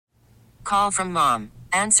call from mom.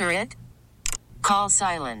 Answer it. Call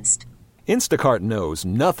silenced. Instacart knows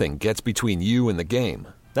nothing gets between you and the game.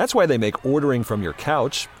 That's why they make ordering from your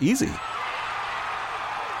couch easy.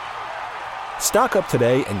 Stock up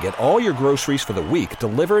today and get all your groceries for the week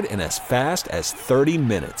delivered in as fast as 30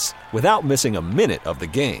 minutes without missing a minute of the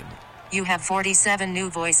game. You have 47 new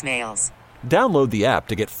voicemails. Download the app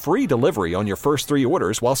to get free delivery on your first 3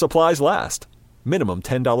 orders while supplies last. Minimum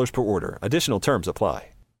 $10 per order. Additional terms apply.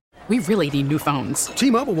 We really need new phones.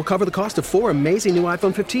 T-Mobile will cover the cost of 4 amazing new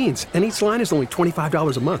iPhone 15s, and each line is only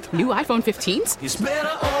 $25 a month. New iPhone 15s? It's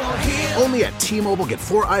better over here. Only at T-Mobile, get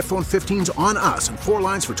 4 iPhone 15s on us and 4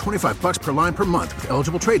 lines for $25 per line per month with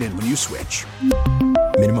eligible trade-in when you switch.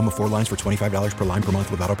 Minimum of 4 lines for $25 per line per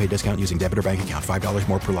month with autopay discount using debit or bank account. $5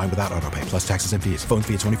 more per line without autopay, plus taxes and fees. Phone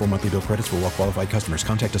fee at 24 monthly bill credits for well-qualified customers.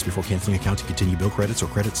 Contact us before canceling account to continue bill credits or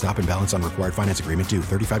credit stop and balance on required finance agreement due.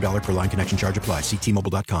 $35 per line connection charge applies. See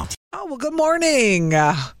T-Mobile.com. Oh, well, good morning.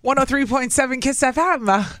 103.7 KISS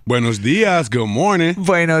FM. Buenos dias. Good morning.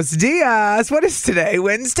 Buenos dias. What is today?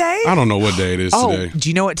 Wednesday? I don't know what day it is today. Do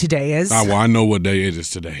you know what today is? Well, I know what day it is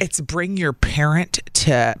today. It's Bring Your Parent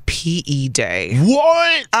to PE Day.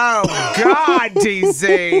 What? Oh, God,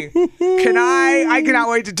 DC. I cannot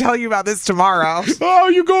wait to tell you about this tomorrow. Oh,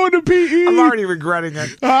 you going to PE? I'm already regretting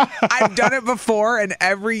it. I've done it before, and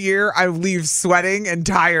every year I leave sweating and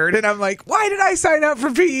tired, and I'm like, why did I sign up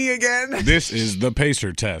for PE again? This is the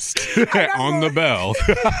Pacer test on the bell.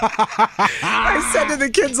 I said to the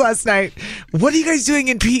kids last night, what are you guys doing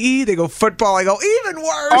in PE? They go, football. I go, even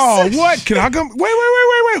worse. Oh, what? Can I come? Wait.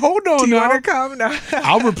 Hold on. Do you want to come? No.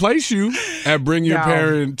 I'll replace you at Bring Your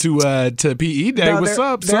Parent to PE Day. No, What's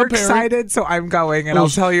up? They're excited, so I'm going, and I'll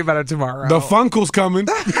tell you about it tomorrow. The Funkel's coming.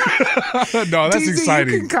 No, that's DZ,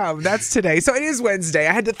 exciting. You can come. That's today. So it is Wednesday.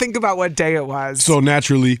 I had to think about what day it was. So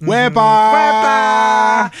naturally,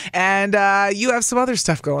 Wepa. And you have some other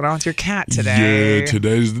stuff going on with your cat today. Yeah,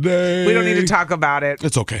 today's the day. We don't need to talk about it.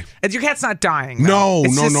 It's okay. And your cat's not dying. No.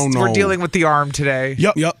 We're dealing with the arm today.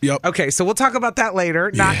 Yep. Okay, so we'll talk about that later.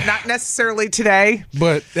 Not necessarily today,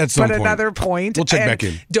 but at some point. Another point. We'll check back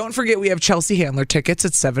in. Don't forget we have Chelsea Handler tickets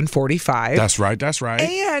at 7:45. That's right.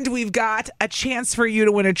 And we've got a chance for you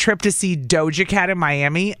to win a trip to see Doja Cat in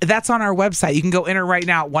Miami. That's on our website. You can go enter right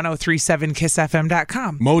now at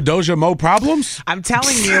 1037kissfm.com. Mo Doja, mo problems? I'm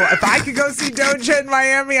telling you, if I could go see Doja in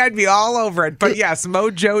Miami, I'd be all over it. But yes,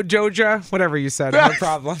 Mojo, Doja, whatever you said, no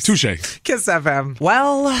problem. Touche. KISS FM.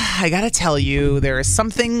 Well, I gotta tell you, there is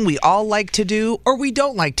something we all like to do, or we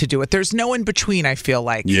don't like to do it. There's no in between, I feel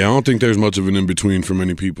like. Yeah, I don't think there's much of an in between for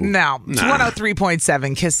many people. No. It's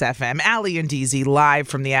 103.7 KISS FM. Allie and DZ live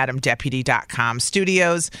from the AdamDeputy.com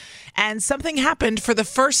studios. And something happened for the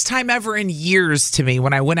first time ever in years to me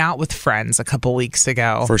when I went out with friends a couple weeks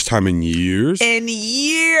ago. First time in years? In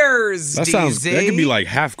years, that DZ. That could be like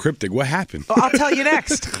half cryptic. What happened? Well, I'll tell you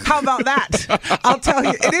next. How about that? I'll tell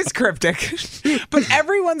you. It is cryptic. But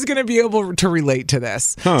everyone's going to be able to relate to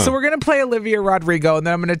this. Huh. So we're going to play Olivia Rodrigo, and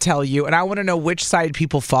then I'm going to tell you, and I want to know which side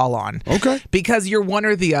people fall on. Okay. Because you're one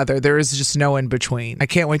or the other. There is just no in between. I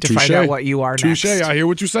can't wait to find out what you are next. Touche. I hear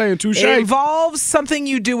what you're saying. Touche. It involves something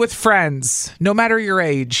you do with friends, no matter your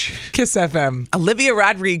age. KISS FM. Olivia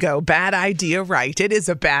Rodrigo, bad idea, right? It is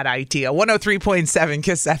a bad idea. 103.7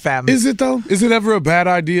 KISS FM. Is it though? Is it ever a bad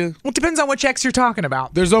idea? Well, it depends on which ex you're talking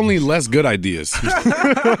about. There's only less good ideas.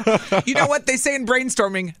 You know what they say in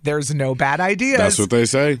brainstorming? There's no bad ideas. That's what they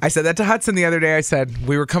say. I said that to Hudson the other day. I said,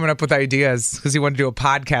 we were coming up with ideas because he wanted to do a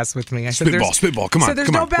podcast with me. I said, spitball. Come on. So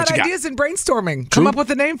there's no bad ideas in brainstorming. Come up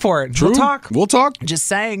with a name for it. True. We'll talk. We'll talk. Just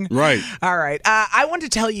saying. Right. All right. I want to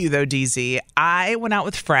tell you, though, DZ, I went out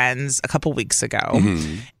with friends a couple weeks ago,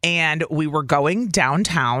 and we were going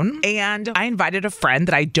downtown, and I invited a friend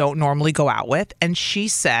that I don't normally go out with, and she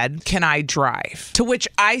said, can I drive? To which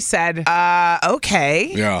I said,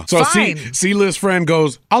 okay. Yeah. So fine. C-list friend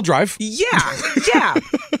goes, I'll drive. Yeah.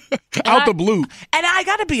 Out the blue. And I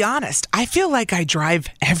got to be honest, I feel like I drive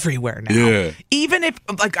everywhere now. Yeah. Even if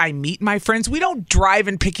I meet my friends, we don't drive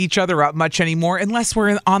and pick each other up much anymore unless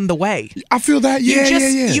we're on the way. I feel that. Yeah.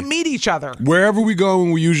 You meet each other. Wherever we go,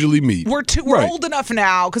 we usually meet. We're old enough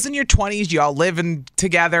now, because in your 20s, you all live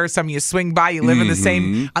together. Some of you swing by, you live in the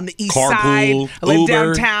same, on the east Carpool, side, live Uber.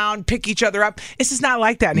 downtown, pick each other up. It's just not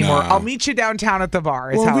like that anymore. I'll meet you downtown at the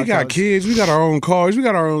bar. Well, we got kids. We got our own cars. We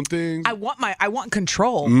got our own things. I want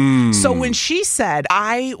control. So when she said,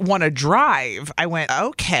 I want to drive, I went,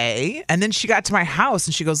 okay. And then she got to my house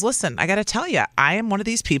and she goes, listen, I got to tell you, I am one of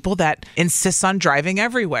these people that insists on driving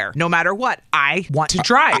everywhere. No matter what, I want to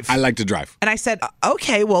drive. I like to drive. And I said,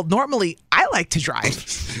 okay, well, normally I like to drive.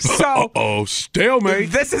 So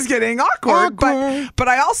stalemate. This is getting awkward. But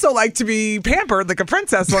I also like to be pampered like a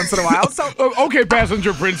princess once in a while. So Okay,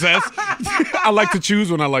 passenger princess. I like to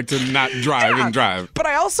choose when I like to not drive and drive. But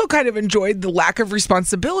I also kind of enjoyed the lack of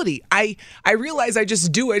responsibility. I realize I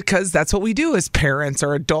just do it because that's what we do as parents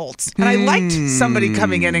or adults. And I liked somebody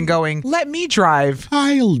coming in and going, let me drive.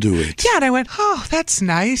 I'll do it. Yeah, and I went, oh, that's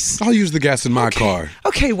nice. I'll use the gas in my car.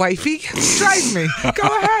 Okay, wifey, drive me.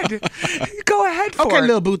 Go ahead. Go ahead for it.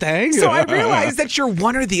 little bootang. So I realized that you're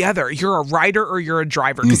one or the other. You're a rider or you're a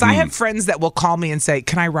driver. Because I have friends that will call me and say,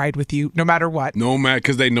 can I ride with you no matter what? No, man,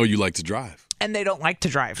 because they know you like to drive. And they don't like to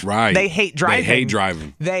drive. Right. They hate driving. They hate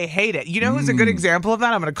driving. They hate it. You know who's a good example of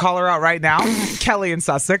that? I'm going to call her out right now. Kelly in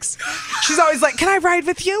Sussex. She's always like, can I ride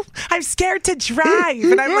with you? I'm scared to drive.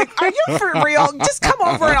 And I'm like, are you for real? Just come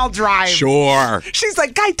over and I'll drive. Sure. She's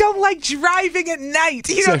like, I don't like driving at night.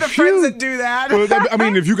 You know the friends that do that. Well, I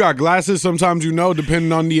mean, if you got glasses, sometimes you know,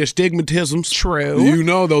 depending on the astigmatisms. True. You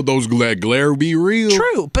know, though, those glare be real.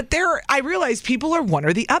 True. But I realize people are one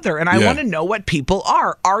or the other. And I want to know what people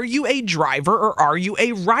are. Are you a driver or are you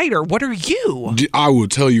a rider? What are you? I will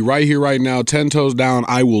tell you right here, right now, 10 toes down,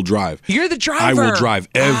 I will drive. You're the driver. I will drive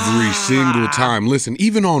every single time. Listen,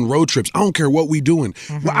 even on road trips, I don't care what we doing.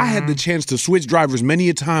 Well, I had the chance to switch drivers many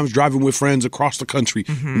a times driving with friends across the country.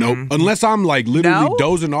 Nope. Unless I'm like literally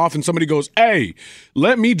dozing off and somebody goes, hey,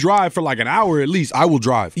 let me drive for like an hour at least. I will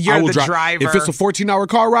drive. You're I will the drive. driver. If it's a 14-hour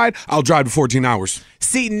car ride, I'll drive to 14 hours.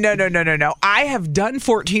 See, no. I have done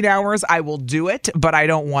 14 hours. I will do it, but I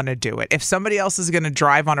don't want to do it. If somebody else is going to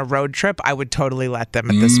drive on a road trip, I would totally let them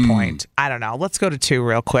at this point. I don't know. Let's go to 2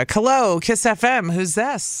 real quick. Hello, Kiss FM. Who's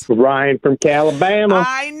this? Ryan from Calabama.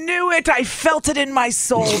 I knew it. I felt it in my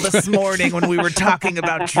soul this morning when we were talking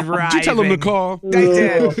about driving. Did you tell him to call? I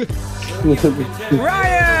did.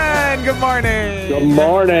 Ryan, good morning. Good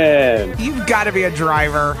morning. You've got to be a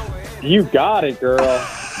driver. You got it, girl.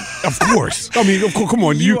 Of course. I mean, of course, come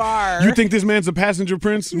on. You are. You think this man's a passenger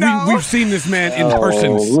prince? No. We've seen this man in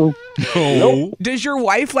person. Nope. Does your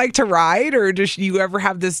wife like to ride, or does you ever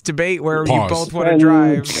have this debate where you Pause. both want to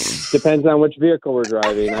drive? Depends on which vehicle we're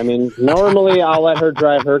driving. I mean, normally I'll let her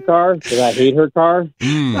drive her car because I hate her car.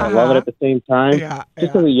 I love it at the same time. Yeah,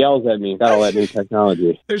 Just because he yells at me. Got all that new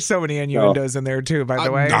technology. There's so many innuendos in there, too, by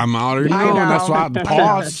the way. I'm already I knowing. know. That's why I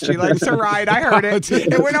paused. She likes to ride. I heard it.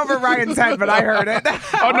 It went over Ryan's head, but I heard it.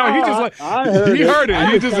 Oh no, he just he heard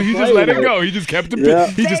it. He just let it go. He just kept the pee. Yeah.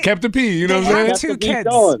 He just kept the pee. You know They what I'm have saying? 2 Keep kids.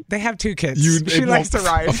 going. They have 2 kids. You- She likes to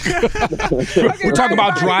ride. Okay, We're talking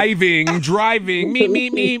about Ryan, driving.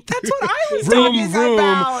 Me. That's what I was Vroom, talking vroom.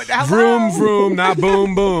 about. Hello. Vroom, vroom, not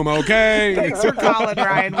boom, boom. Okay. Thanks for calling,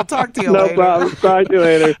 Ryan. We'll talk to you No later. problem. Talk to you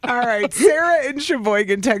later. All right. Sarah in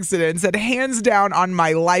Sheboygan texted in and said, hands down on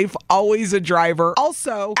my life, always a driver.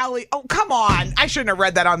 Also, Allie, oh, come on. I shouldn't have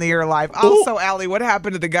read that on the air live. Also, Allie, what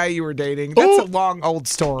happened to the guy you were dating? That's a long, old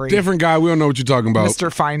story. Different guy. We don't know what you're talking about.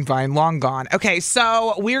 Mr. Fine, long gone. Okay,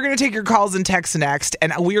 so we're going to take your calls and texts next,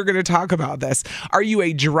 and we are going to talk about this. Are you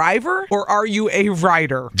a driver or are you a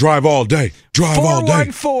rider? Drive all day. Drive all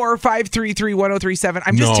day. 414-533-1037.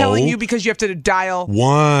 I'm just No. telling you because you have to dial One.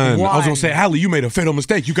 I was One. gonna say, Allie, you made a fatal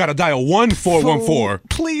mistake. You got to dial 1414.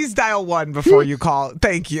 Please dial 1 before you call.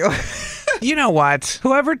 Thank you. You know what?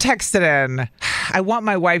 Whoever texted in, I want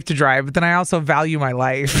my wife to drive, but then I also value my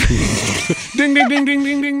life. Ding, ding, ding, ding,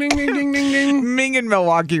 ding, ding, ding, ding, ding, ding, ding. Ming in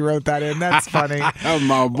Milwaukee wrote that in. That's funny. That's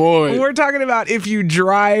my boy. We're talking about if you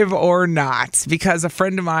drive or not, because a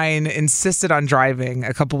friend of mine insisted on driving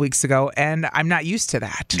a couple weeks ago, and I'm not used to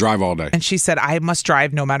that. Drive all day. And she said, I must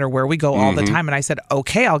drive no matter where we go all the time. And I said,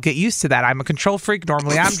 okay, I'll get used to that. I'm a control freak.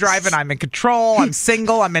 Normally I'm driving. I'm in control. I'm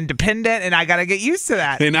single. I'm independent. And I got to get used to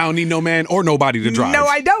that. And I don't need no man or nobody to drive. No,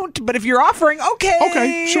 I don't. But if you're offering, okay.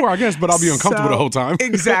 Okay, sure, I guess, but I'll be uncomfortable the whole time.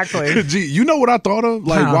 Exactly. Gee, you know what I thought of?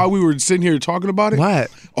 Like, Huh. while we were sitting here talking about it? What?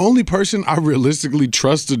 Only person I realistically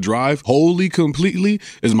trust to drive wholly, completely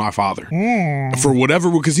is my father. For whatever,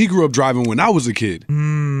 because he grew up driving when I was a kid.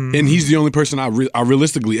 And he's the only person I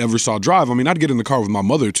realistically ever saw drive. I mean, I'd get in the car with my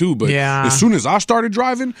mother too, but Yeah. as soon as I started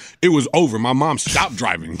driving, it was over. My mom stopped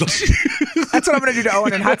driving. That's what I'm going to do to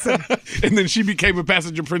Owen and Hudson. And then she became a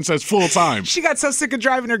passenger princess full time. She got so sick of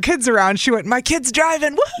driving her kids around, she went, my kid's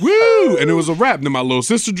driving. Woo! Woo! And it was a wrap. Then my little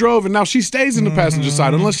sister drove, and now she stays in the passenger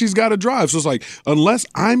side unless she's got to drive. So it's like, unless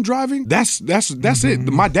I'm driving, that's it.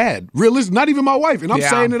 My dad, realistic, not even my wife, and I'm Yeah.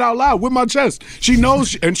 saying it out loud with my chest. She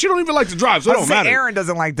knows, and she don't even like to drive, so it Let's don't say matter. Aaron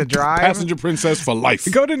doesn't like to drive. Passenger princess for life.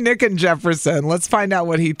 Go to Nick and Jefferson. Let's find out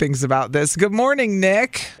what he thinks about this. Good morning,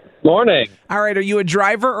 Nick. Morning. All right, are you a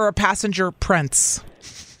driver or a passenger prince?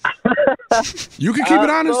 You can keep it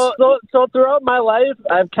honest. So throughout my life,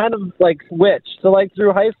 I've kind of like switched. So like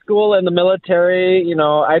through high school and the military,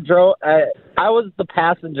 I was the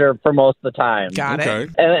passenger for most of the time. Got it.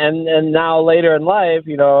 And now later in life,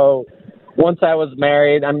 once I was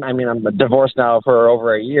married, I'm divorced now for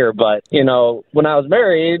over a year, but, when I was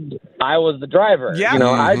married, I was the driver. Yeah.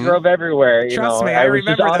 I drove everywhere. Trust me, I was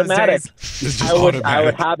remember just those automatic. days.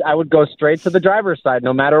 I would go straight to the driver's side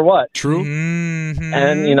no matter what. True. Mm-hmm.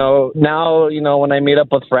 And, now, when I meet up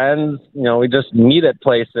with friends, we just meet at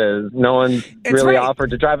places. No one's really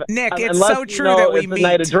offered to drive. Nick, it's unless, so true that we it's meet. a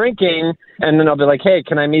night of drinking, and then I'll be like, hey,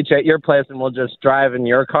 can I meet you at your place and we'll just drive in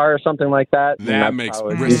your car or something like that? That makes how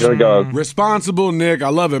it usually goes. Responsible, Nick. I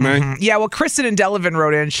love it, man. Yeah, well, Kristen and Delavan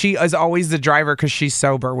wrote in. She is always the driver because she's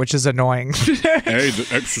sober, which is annoying. Hey,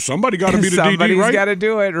 somebody got to be the Somebody's DD, right? got to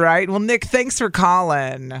do it, right? Well, Nick, thanks for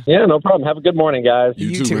calling. Yeah, no problem. Have a good morning, guys.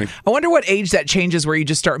 You too, man. I wonder what age that changes where you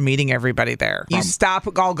just start meeting everybody there. You stop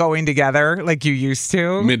all going together like you used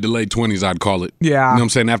to. Mid to late 20s, I'd call it. Yeah. You know what I'm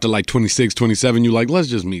saying? After like 26, 27, you like, let's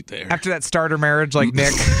just meet there. After that starter marriage like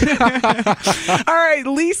Nick. All right,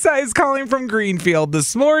 Lisa is calling from Greenfield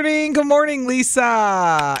this morning. Good morning,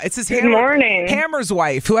 Lisa. It's his Good morning. Hammer's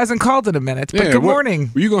wife, who hasn't called in a minute, but good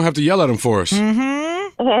morning. You're going to have to yell at him for us.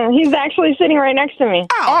 He's actually sitting right next to me.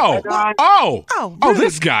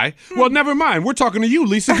 This guy. Well, never mind. We're talking to you,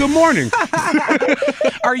 Lisa. Good morning.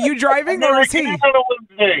 Are you driving or is he? You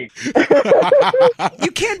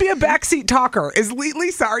can't be a backseat talker. Is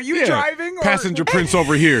Lisa, are you driving? Or? Passenger Prince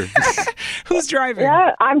over here. Who's driving?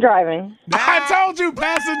 Yeah, I'm driving. I told you,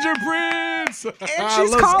 Passenger Prince. And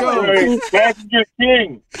she's calling. Passenger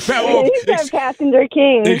King. He's a passenger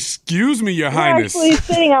king. Excuse me, Your He's Highness. actually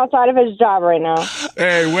sitting outside of his job right now.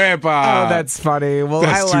 Hey, wepa. Oh, that's funny. Well,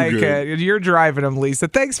 That's I too like good. it. You're driving him, Lisa.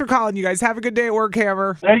 Thanks for calling, you guys. Have a good day at work,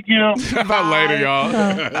 Hammer. Thank you. Later, y'all.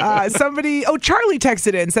 Charlie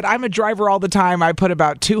texted in and said, I'm a driver all the time. I put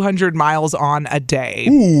about 200 miles on a day.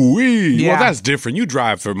 Ooh-wee. Yeah. Well, that's different. You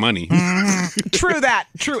drive for money. True that.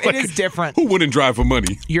 True. It is different. Who wouldn't drive for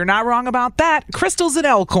money? You're not wrong about that. Crystal's in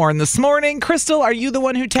Elkhorn this morning. Crystal, are you the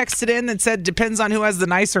one who texted in and said depends on who has the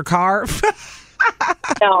nicer car?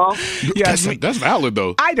 No. Yes. That's valid,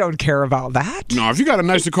 though. I don't care about that. No, if you got a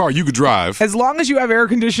nicer car, you could drive. As long as you have air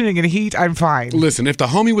conditioning and heat, I'm fine. Listen, if the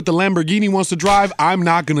homie with the Lamborghini wants to drive, I'm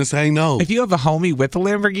not going to say no. If you have a homie with a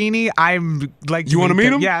Lamborghini, I'm like... You want to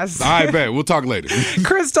meet him? Yes. I bet. We'll talk later.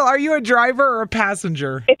 Crystal, are you a driver or a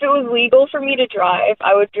passenger? If it was legal for me to drive,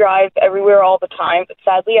 I would drive everywhere all the time, but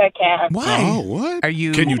sadly I can't. Why? Oh, what? Are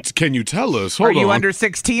you... Can you tell us? Hold Are you on. under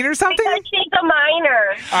 16 or something? Because she's a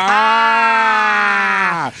minor.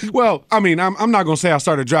 Well, I mean, I'm not going to say I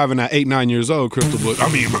started driving at 8, 9 years old, Crystal, but I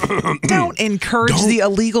mean... Don't encourage the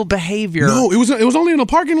illegal behavior. No, it was only in a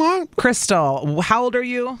parking lot. Crystal, how old are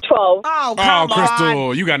you? 12. Oh, come on.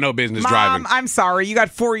 Crystal, you got no business driving. I'm sorry. You got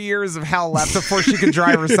 4 years of hell left before she can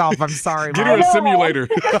drive herself. I'm sorry, Get Mom. her a simulator.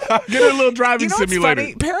 Get her a little driving simulator.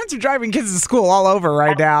 Funny? Parents are driving kids to school all over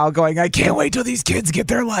right now going, I can't wait till these kids get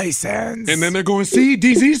their license. And then they're going, see,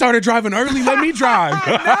 DZ started driving early. Let me drive.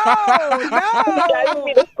 No. Driving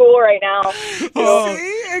me to school right now. See?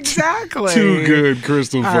 Exactly. Too good,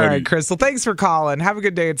 Crystal. All Funny. right, Crystal. Thanks for calling. Have a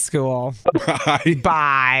good day at school. Bye.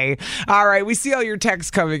 Bye. All right. We see all your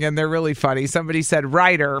texts coming in. They're really funny. Somebody said,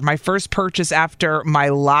 Ryder, my first purchase after my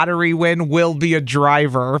lottery win will be a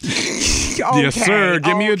driver. Okay, yes, sir.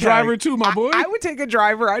 Give me a driver too, my boy. I would take a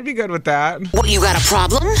driver. I'd be good with that. What, you got a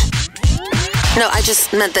problem? No, I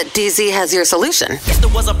just meant that DZ has your solution. If there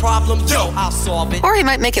was a problem, I'll solve it. Or he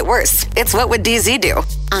might make it worse. It's What Would DZ Do?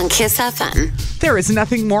 On Kiss FM. There is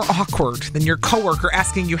nothing more awkward than your coworker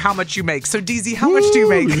asking you how much you make. So, DZ, how much do you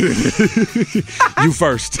make? You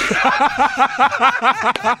first.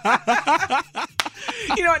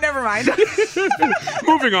 You know what? Never mind.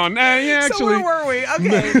 Moving on. Actually. So where were we?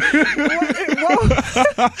 Okay.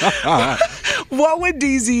 What would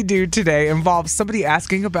DZ do today involves somebody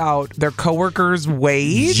asking about their coworker's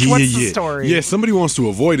wage? What's the story? Yeah, somebody wants to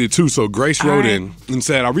avoid it too. So Grace wrote in and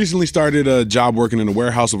said, I recently started a job working in a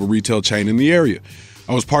warehouse of a retail chain in the area.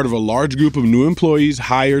 I was part of a large group of new employees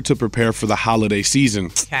hired to prepare for the holiday season.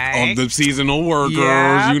 Okay. Of the seasonal workers,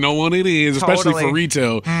 Yeah. you know what it is, especially Totally. for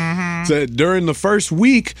retail. So during the first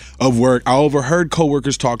week of work, I overheard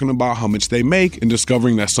coworkers talking about how much they make and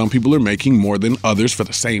discovering that some people are making more than others for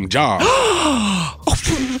the same job.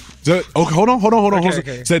 Hold on.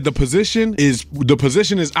 Okay. Said the position is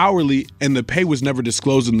hourly and the pay was never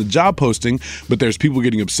disclosed in the job posting, but there's people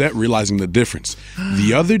getting upset realizing the difference.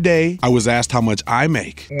 The other day, I was asked how much I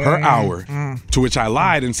make per hour, to which I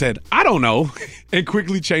lied and said, I don't know, and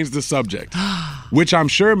quickly changed the subject. which I'm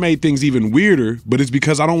sure made things even weirder, but it's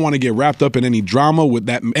because I don't want to get wrapped up in any drama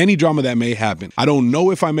that may happen. I don't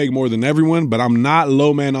know if I make more than everyone, but I'm not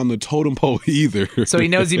low man on the totem pole either. So he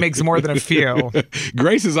knows he makes more than a few.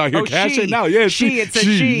 Grace is out here cashing now. Yeah, it's a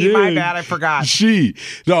she. Yeah. My bad, I forgot. She.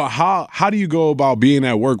 No, how do you go about being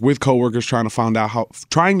at work with coworkers trying to find out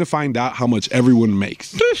how much everyone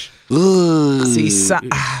makes? See,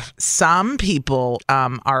 some people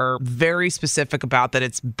are very specific about that.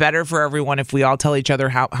 It's better for everyone if we all tell each other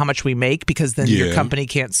how much we make, because then your company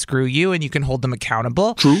can't screw you and you can hold them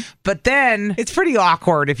accountable. True. But then it's pretty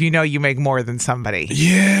awkward if you know you make more than somebody.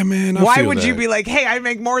 Yeah, man. Why would you be like, hey, I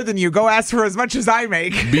make more than you. Go ask for as much as I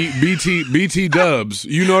make. BT dubs.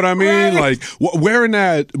 You know what I mean? Right. Like where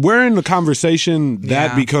in the conversation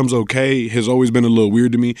that becomes okay has always been a little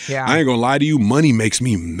weird to me. Yeah. I ain't gonna lie to you. Money makes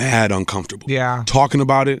me mad uncomfortable. Yeah. Talking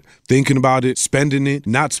about it, thinking about it, spending it,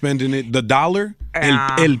 not spending it. The dollar,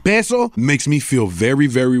 el peso, makes me feel very,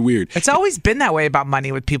 very weird. It's always been that way about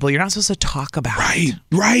money with people. You're not supposed to talk about it.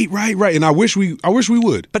 Right. And I wish we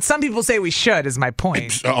would. But some people say we should, is my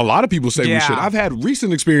point. A lot of people say we should. I've had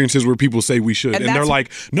recent experiences where people say we should. And they're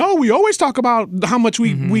like, no, we always talk about how much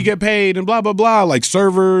we get paid and blah, blah, blah. Like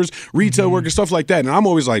servers, retail workers, stuff like that. And I'm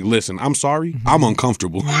always like, listen, I'm sorry. I'm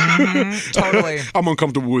uncomfortable. Totally. I'm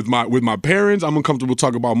uncomfortable with my parents. I'm uncomfortable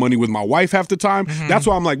talking about money with my wife half the time. That's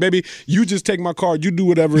why I'm like, baby, you just take my card. You do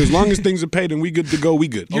whatever. As long as things are paid and we good to go, we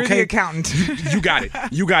good. You're okay? the accountant. You got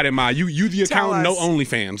it, Ma. You the accountant, no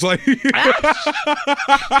OnlyFans. Like you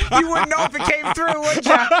wouldn't know if it came through, would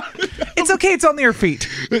you? It's okay. It's only your feet.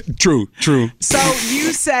 True. So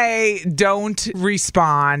you say don't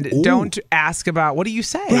respond. Ooh. Don't ask about. What do you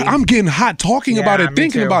say? Bro, I'm getting hot talking about it,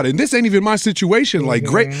 thinking about it. And this ain't even my situation. Like,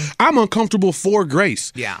 I'm uncomfortable for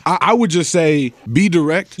Grace. Yeah. I would just say be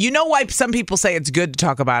direct. You know why some people say it's good to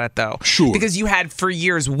talk about it, though? Sure. Because you had, for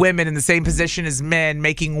years, women in the same position as men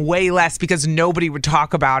making way less because nobody would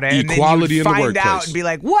talk about it. Equality and then in the find workplace. Out and be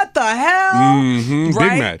like, what the hell? Mm-hmm.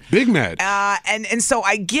 Right? Big mad. And so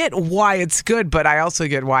I get why it's good, but I also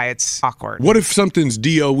get why it's awkward. What if something's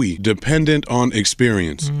DOE, dependent on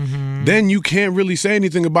experience? Then you can't really say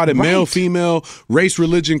anything about it. Right. Male, female, race,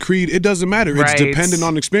 religion, creed, it doesn't matter. It's dependent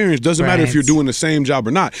on experience. Doesn't matter if you're doing the same job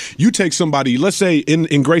or not. You take somebody, let's say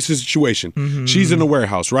in Grace's situation, she's in a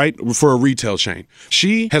warehouse, right? For a retail chain.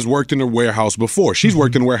 She has worked in a warehouse before. She's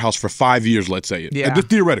worked in a warehouse for 5 years, let's say. Yeah.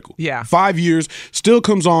 Theoretical. Yeah. 5 years, still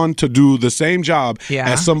comes on to do the same job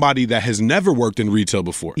as somebody that has never worked in retail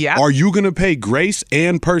before. Yeah. Are you going to pay Grace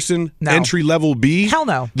and person entry level B? Hell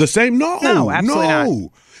no. The same? No, absolutely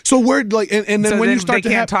not. So we're like, and then so when then you start they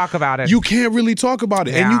can't talk about it. You can't really talk about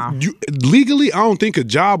it. Yeah. And you legally, I don't think a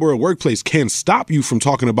job or a workplace can stop you from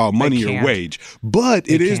talking about money or wage. But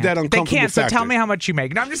it is that uncomfortable They can't. factor. So tell me how much you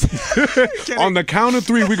make. No, I'm just On the count of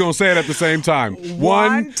three, we're gonna say it at the same time.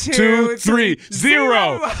 1, 2, 3,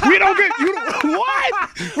 0. We don't get what?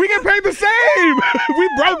 We get paid the same. We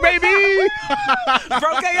broke, baby.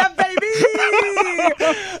 Broke AF, baby.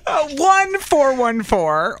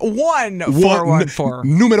 1414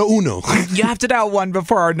 1414. Numero uno. You have to dial 1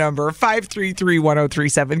 before our number,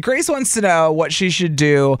 533-1037. Grace wants to know what she should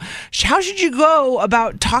do. How should you go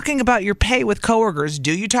about talking about your pay with coworkers?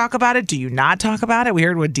 Do you talk about it? Do you not talk about it? We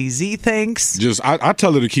heard what DZ thinks. I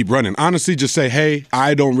tell her to keep running. Honestly, just say, hey,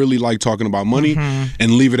 I don't really like talking about money,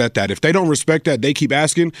 and leave it at that. If they don't respect that, they keep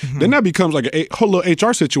asking, then that becomes like a whole little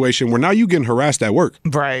HR situation where now you getting harassed at work.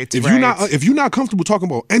 Right. If you're not comfortable talking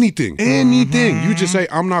about anything, you just say,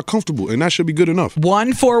 I'm not comfortable, and that should be good enough.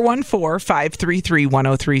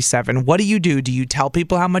 1414-533-1037. What do you do? Do you tell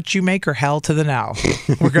people how much you make, or hell to the no?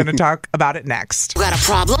 We're going to talk about it next. Got a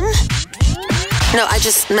problem? No, I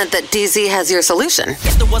just meant that DZ has your solution.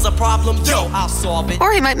 If there was a problem, I'll solve it.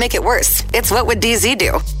 Or he might make it worse. It's What Would DZ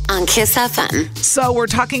Do? On Kiss FM. So we're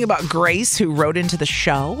talking about Grace, who wrote into the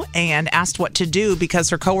show and asked what to do because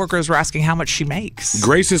her coworkers were asking how much she makes.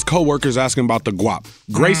 Grace's coworkers asking about the guap.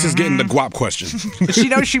 Grace is getting the guap question. She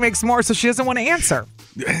knows she makes more, so she doesn't want to answer.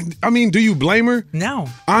 I mean, do you blame her? No.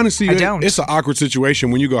 Honestly, I don't. It's an awkward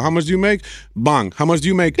situation when you go, how much do you make? Bang. How much do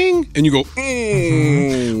you make? Ding. And you go,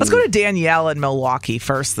 Let's go to Danielle in Milwaukee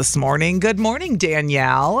first this morning. Good morning,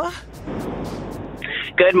 Danielle.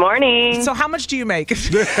 Good morning. So how much do you make?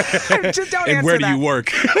 Just don't and answer where do that. you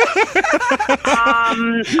work?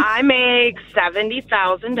 I make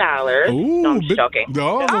 $70,000. Ooh, No, I'm just joking.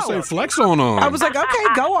 No, I was going to say flex on. I was like, okay,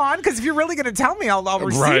 go on, because if you're really going to tell me, I'll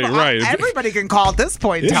receive it. Right. Everybody can call at this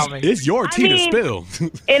point and tell me. It's your tea to spill.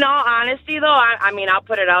 In all honesty, though, I'll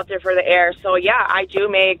put it out there for the air. So, yeah, I do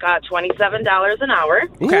make $27 an hour.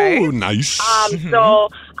 Okay. Ooh, nice. So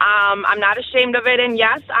I'm not ashamed of it. And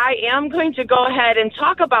yes, I am going to go ahead and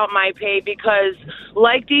talk about my pay because,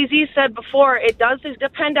 like DZ said before, it does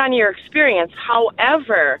depend on your experience.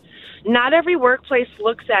 However, not every workplace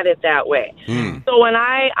looks at it that way. So when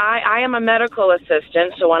I am a medical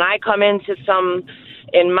assistant, so when I come into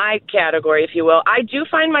in my category, if you will, I do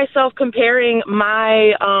find myself comparing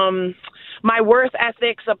my worth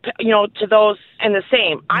ethics, to those in the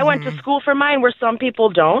same. I went to school for mine where some people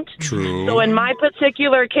don't. True. So in my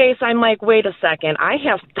particular case, I'm like, wait a second. I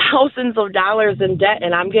have thousands of dollars in debt,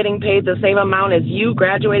 and I'm getting paid the same amount as you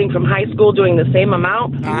graduating from high school doing the same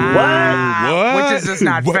amount? What? Which is just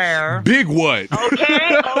not fair. Big what? Okay,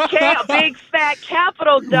 a big fat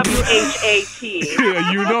capital W-H-A-T.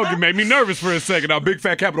 Yeah, you made me nervous for a second. Now, big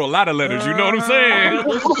fat capital, a lot of letters. You know what I'm saying?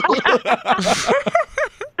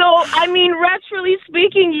 So, I mean, retroly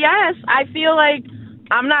speaking, yes, I feel like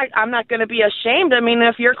I'm not going to be ashamed. I mean,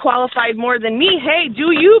 if you're qualified more than me, hey,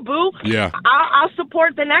 do you, boo? Yeah. I'll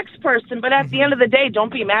support the next person. But at the end of the day,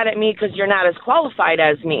 don't be mad at me because you're not as qualified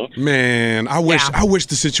as me. Man, I wish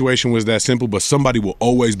the situation was that simple, but somebody will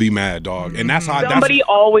always be mad, dog. And that's how somebody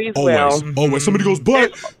always will. Always. Somebody goes,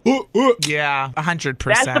 but. Yeah, 100%.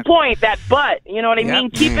 That's the point, that but. You know what I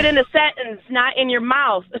mean? Keep it in the sentence, not in your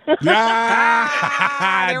mouth. There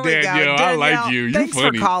we go. Danielle, I like you. You're Thanks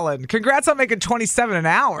funny. for calling. Congrats on making $27 an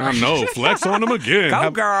hour. I know. Flex on them again. Go,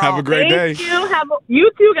 girl. Have a great day. Thank you. You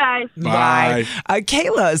too, guys. Bye.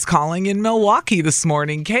 Kayla is calling in Milwaukee this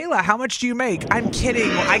morning. Kayla, how much do you make? I'm kidding.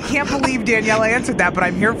 I can't believe Danielle answered that, but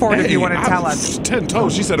I'm here for it if you want to tell us. 10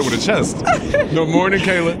 toes. She said it with a chest. Good morning,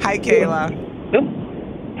 Kayla. Hi, Kayla.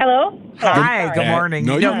 Hello? Hi, good morning.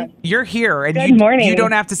 You're here, and Good morning. you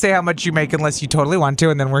don't have to say how much you make unless you totally want to,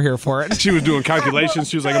 and then we're here for it. She was doing calculations.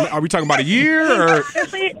 She was like, are we talking about a year? Or?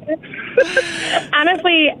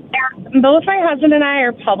 Honestly, both my husband and I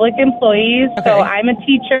are public employees, so I'm a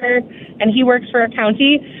teacher, and he works for a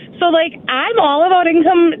county. So, I'm all about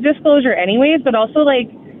income disclosure anyways, but also,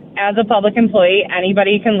 as a public employee,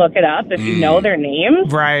 anybody can look it up if you know their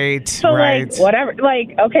names. Right. So, whatever.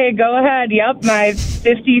 Okay, go ahead. Yep, my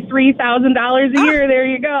 $53,000 a year. There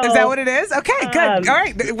you go. Is that what it is? Okay, good. All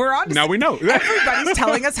right, we're on. Now we know. Everybody's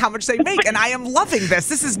telling us how much they make, and I am loving this.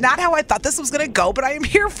 This is not how I thought this was going to go, but I am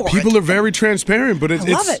here for it. People are very transparent, but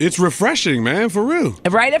it's refreshing, man, for real.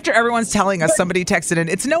 Right after everyone's telling us, somebody texted in,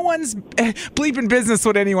 it's no one's bleeping business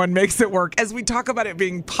what anyone makes it work, as we talk about it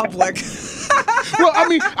being public. Well,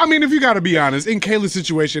 I mean, if you got to be honest, in Kayla's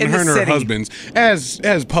situation, her and her husband's,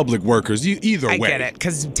 as public workers, either way. I get it,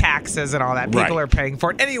 because taxes and all that. People are paying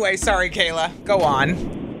for it. Anyway, sorry, Kayla. Go on.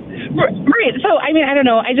 Right. So, I don't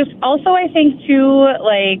know. I think, too,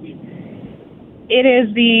 it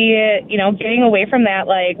is the, getting away from that,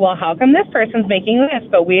 well, how come this person's making this,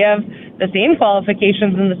 but we have the same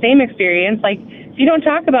qualifications and the same experience? If you don't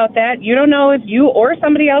talk about that, you don't know if you or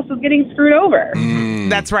somebody else is getting screwed over.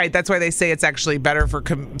 That's right. That's why they say it's actually better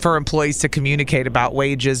for employees to communicate about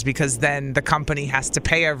wages, because then the company has to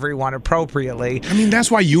pay everyone appropriately. I mean,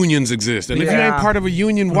 that's why unions exist. And if you ain't part of a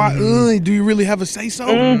union, why do you really have a say-so?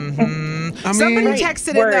 Somebody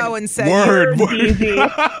texted in, though, and said, Word. Easy.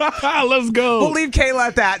 Let's go. We'll leave Kayla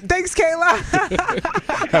at that. Thanks, Kayla.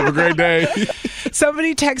 Have a great day.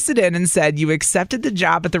 Somebody texted in and said, you accepted the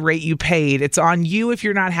job at the rate you paid. It's on you. If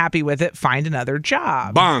you're not happy with it, find another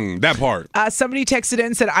job. Bang, that part. Somebody texted in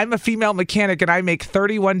and said, I'm a female mechanic and I make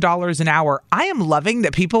 $31 an hour. I am loving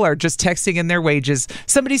that people are just texting in their wages.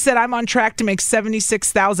 Somebody said, I'm on track to make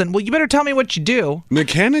 $76,000. Well, you better tell me what you do.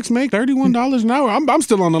 Mechanics make $31 an hour. I'm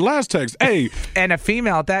still on the last text. Hey. And a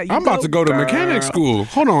female at that. I'm about to go to mechanic school.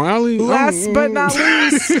 Hold on, Allie. Last but not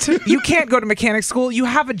least, you can't go to mechanic school. You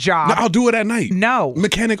have a job. No, I'll do it at night. No.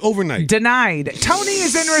 Mechanic overnight. Denied. Tony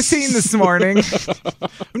is in Racine this morning.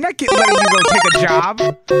 I'm not letting you go take a job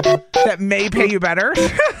that may pay you better.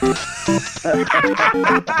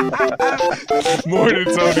 Morning,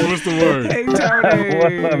 Tony. What's the word? Hey, Tony.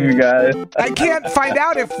 What's up, you guys? I can't find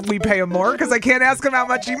out if we pay him more because I can't ask him how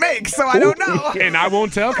much he makes, so I don't know. And I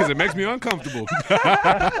won't tell because it makes me uncomfortable.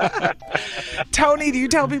 Tony, do you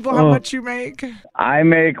tell people how much you make? I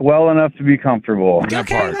make well enough to be comfortable.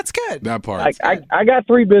 Okay, that's good. That part. I got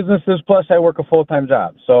 3 businesses plus I work a full-time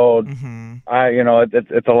job, so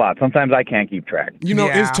it's a lot. Sometimes I can't keep track.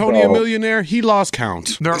 Is Tony a millionaire? He lost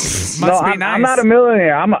count. Must be nice. I'm not a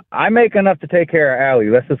millionaire. I make enough to take care of Allie.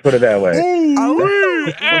 Let's just put it that way. Hey,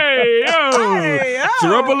 yo. Hey, yo.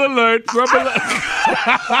 Trouble alert.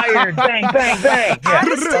 Fire. Bang, bang, bang. Yeah.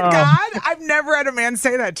 Honest to God, I've never had a man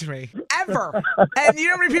say that to me. Ever. Ever. And you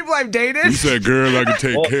know how many people I've dated? You said, girl, I can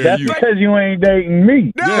take care of That's you. because you ain't dating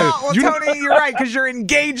me. No, well, Tony, you're right, because you're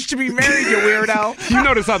engaged to be married, you weirdo. You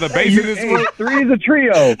notice how the bass in his voice? Three's a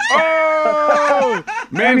trio. Oh!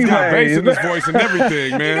 Man's got bass in his voice and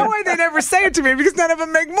everything, man. You know why they never say it to me? Because none of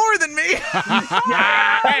them make more than me.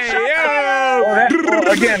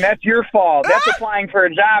 Well, again, that's your fault. That's applying for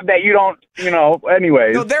a job that you don't,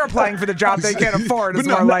 anyways. No, they're applying for the job they can't afford. It's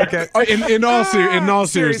more like it. In all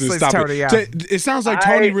seriousness, stop Tony, it. yeah. It sounds like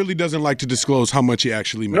Tony really doesn't like to disclose how much he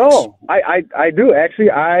actually makes. No, I do.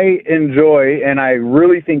 Actually, I enjoy, and I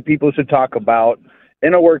really think people should talk about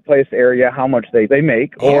in a workplace area how much they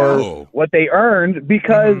make or what they earned,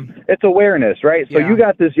 because it's awareness, right? So you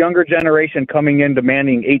got this younger generation coming in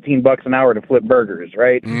demanding $18 an hour to flip burgers,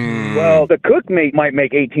 right? Well, the cook might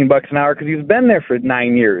make $18 an hour because he's been there for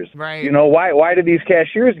 9 years. Right. You know, why do these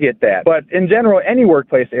cashiers get that? But in general, any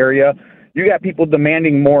workplace area, you got people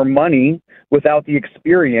demanding more money without the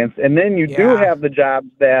experience. And then you do have the jobs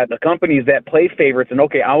that the companies that play favorites and,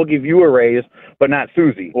 okay, I will give you a raise, but not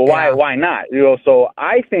Susie. Well, why not? So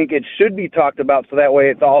I think it should be talked about so that way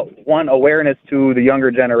it's all one awareness to the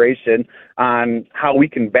younger generation on how we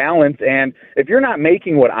can balance. And if you're not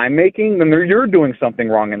making what I'm making, then you're doing something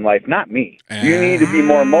wrong in life, not me. You need to be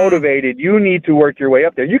more motivated. You need to work your way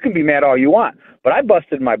up there. You can be mad all you want, but I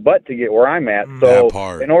busted my butt to get where I'm at.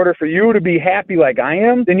 So in order for you to be happy like I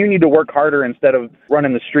am, then you need to work harder instead of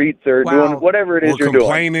running the streets or doing whatever it is you're doing. Or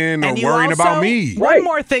complaining or worrying about me. One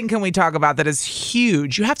more thing can we talk about that is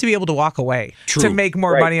huge. You have to be able to walk away to make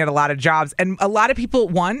more money at a lot of jobs. And a lot of people,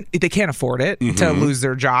 one, they can't afford it to lose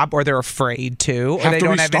their job, or they're afraid to, or they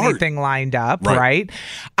don't have anything lined up, right?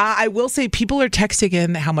 I will say people are texting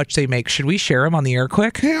in how much they make. Should we share them on the air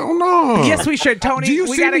quick? Hell no. Yes, we should. Tony, do you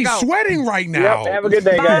we see gotta me go. sweating right now? Yep, have a good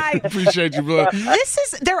day, guys. Appreciate you, bro.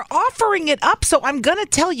 They're offering it up, so I'm going to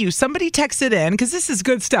tell you. Somebody texted in, because this is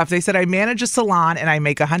good stuff. They said, I manage a salon and I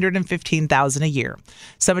make $115,000 a year.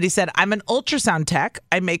 Somebody said, I'm an ultrasound tech.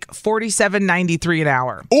 I make $47.93 an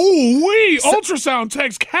hour. Ooh, ultrasound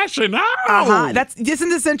techs cashing out. Isn't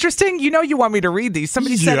this interesting? You know you want me to read these.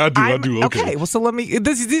 Somebody said, I do. Okay, well, so let me,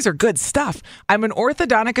 these are good stuff. I'm an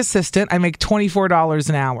orthodontic assistant. I make $24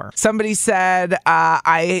 an hour. Somebody said,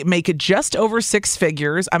 I make just over 6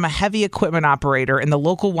 figures. I'm a heavy equipment operator in the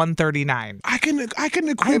local 139. I can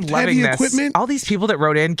equip heavy equipment. All these people that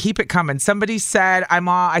wrote in, keep it coming. Somebody said,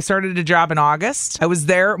 I started a job in August. I was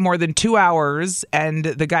there more than 2 hours, and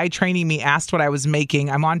the guy training me asked what I was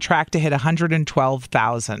making. I'm on track to hit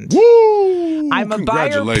 $112,000. Woo! I'm a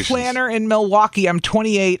buyer planner in Milwaukee. I'm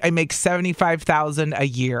 28. I make $75,000 a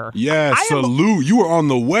year. Yeah, salute. You are on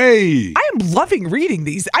the way. I am loving reading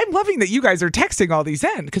these. I'm loving that you guys are texting all these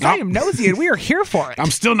in, because I am nosy and we are here for it.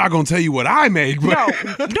 I'm still not going to tell you what I make.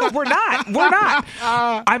 But No, we're not. We're not.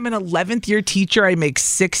 I'm an 11th year teacher. I make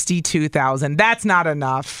 $62,000. That's not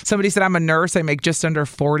enough. Somebody said I'm a nurse. I make just under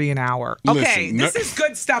 $40 an hour. Okay, this is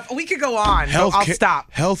good stuff. We could go on. I'll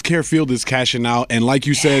stop. Healthcare field is cashing out, and like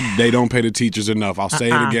you said, they don't pay the teachers enough. I'll say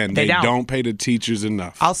it again. They don't pay the teachers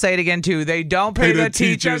enough. I'll say it again too. They don't pay the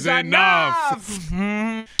teachers enough.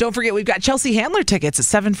 Don't forget, we've got Chelsea Handler tickets at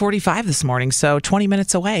 7:45 this morning, so 20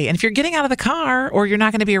 minutes away. And if you're getting out of the car or you're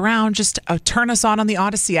not going to be around, just turn us on the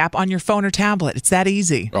Odyssey app on your phone or tablet. It's that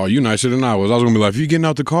easy. Oh, you nicer than I was. I was going to be like, if you're getting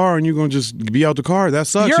out the car and you're going to just be out the car, that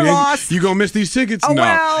sucks. You're lost. You going to miss these tickets? Oh,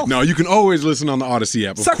 well. No, you can always listen on the Odyssey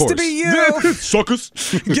app, of Sucks course. to be you. Suckers.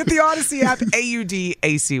 Get the Odyssey app.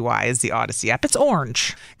 AUDACY is the Odyssey app. It's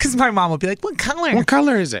orange. Because my mom will be like, what color? What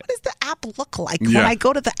color is it? What does the app look like when I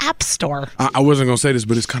go to the app store? I wasn't going to say this,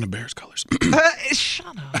 but it's kind of Bears colors. Shut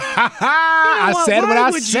up. I said what I said.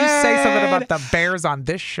 Why would you say something about the Bears on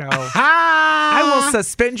this show? I will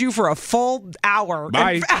suspend you for a full hour.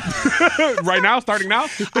 Bye. Right now? Starting now?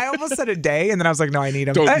 I almost said a day, and then I was like, no, I need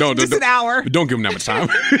him. Just an hour. Don't give him that much time.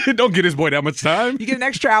 Don't get his boy that much time. You get an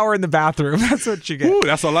extra hour in the bathroom. That's what you get. Ooh,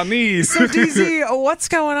 that's all I need. So, DZ, what's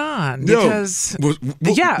going on? Because what?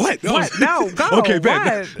 No, go. Okay,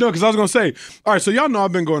 bad. No, because I was going to say, all right, so y'all know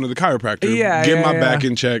I've been going to the chiropractor, getting my back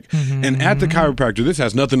in check. And at the chiropractor, this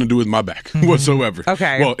has nothing to do with my back whatsoever.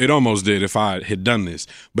 Okay. Well, it almost did if I had done this.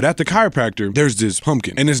 But at the chiropractor, there's this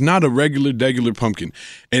pumpkin. And it's not a regular pumpkin.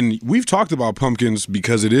 And we've talked about pumpkins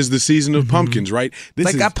because it is the season of pumpkins, right?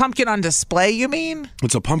 This is a pumpkin on display, you mean?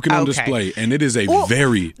 It's a pumpkin on display. And it is a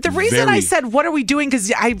The reason I said, what are we doing?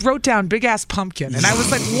 Because I wrote down big ass pumpkin. And I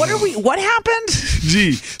was like, what happened?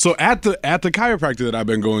 Gee. So at the chiropractor that I've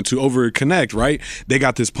been going to over at Connect, right? They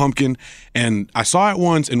got this pumpkin. And I saw it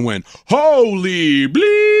once and went, holy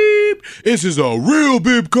bleep. This is a real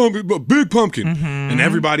big pumpkin. And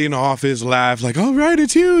everybody in the office laughed like, all right,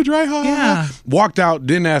 it's huge, right? Yeah. Walked out,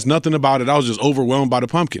 didn't ask nothing about it. I was just overwhelmed by the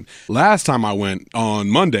pumpkin. Last time I went on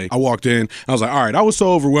Monday, I walked in. I was like, all right, I was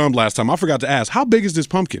so overwhelmed last time. I forgot to ask, how big is this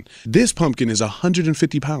pumpkin? This pumpkin is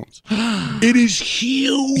 150 pounds. It is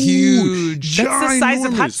huge. That's the size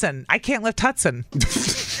of Ginormous. Hudson. I can't lift Hudson.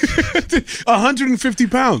 150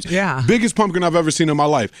 pounds. Yeah. Biggest pumpkin I've ever seen in my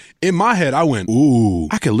life. In my head, I went, ooh,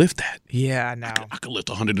 I could lift that. Yeah, no. I could lift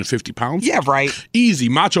 150 pounds. Yeah, right. Easy.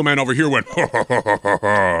 Macho Man over here went,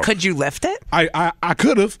 Could you lift it? I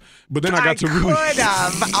could have, but then I got to really. Could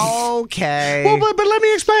have. Okay. Well, but let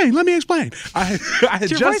me explain. I had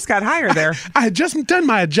Your just, voice got higher there. I had just done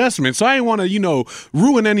my adjustment, so I didn't want to,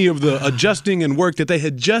 ruin any of the adjusting and work that they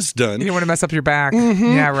had just done. You didn't want to mess up your back.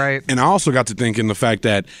 Yeah, right. And I also got to thinking the fact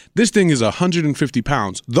that this thing is 150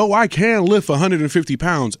 pounds. Though I can lift 150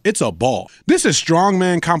 pounds, it's a ball. This is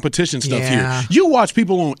strongman competition stuff Yeah. here. You watch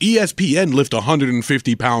people on ESPN lift a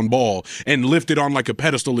 150-pound ball and lift it on like a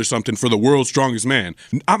pedestal or something for the world's strongest man.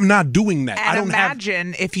 I'm not doing that. And I don't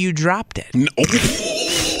imagine if you dropped it. No.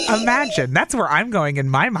 Imagine. That's where I'm going in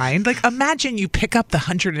my mind. Like, imagine you pick up the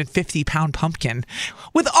 150-pound pumpkin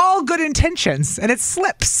with all good intentions and it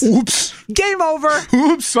slips. Oops. Game over.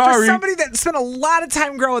 Oops, sorry. For somebody that spent a lot of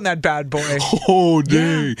time growing that bad boy. Oh,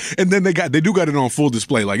 dang. Yeah. And then they do got it on full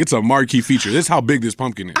display. Like, it's a marquee feature. This is how big this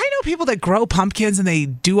pumpkin is. I know people that grow pumpkins and they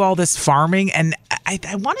do all this farming, and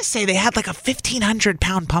I want to say they had like a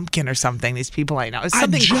 1,500-pound pumpkin or something, these people I know. It's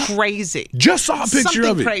something crazy. Just saw a picture something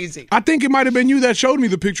of it. Crazy. I think it might have been you that showed me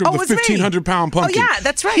the picture of the 1,500-pound pumpkin. Oh, yeah,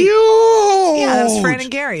 that's right. Huge. Yeah, that was Fran and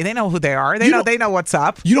Gary. They know who they are. They know what's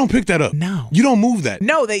up. You don't pick that up. No. You don't move that.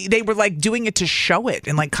 No, they were like doing it to show it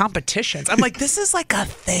in like competitions. I'm like, this is like a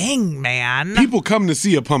thing, man. People come to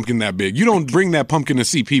see a pumpkin that big. You don't bring that pumpkin to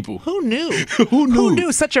see people. Who knew? Who knew? Who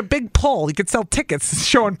knew such a big pull? You could sell tickets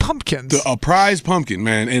showing pumpkins. A prize pumpkin,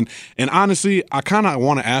 man. And honestly, I kind of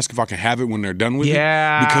want to ask if I can have it when they're done with it.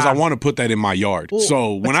 Yeah. Because I want to put that in my yard. Well,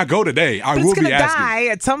 so when I go today, I will be asking. It's gonna die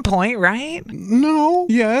at some point, right? No.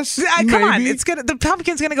 Yes. Come on. The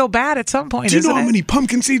pumpkin's gonna go bad at some point. Do you know how many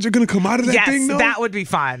pumpkin seeds are gonna come out of that thing? Yes, that would be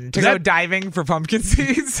fun to go diving for pumpkin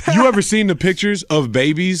seeds. You ever seen the pictures of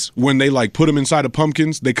babies when they like put them inside of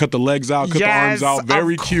pumpkins? They cut the legs out, cut the arms out.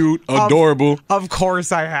 Very cute, adorable. Of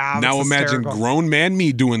course I have. Now imagine grown man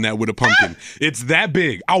me doing that with a pumpkin. It's that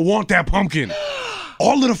big. I want that pumpkin.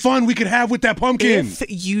 All of the fun we could have with that pumpkin. If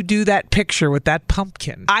you do that picture with that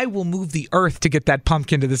pumpkin, I will move the earth to get that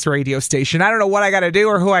pumpkin to this radio station. I don't know what I got to do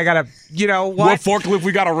or who I got to, what forklift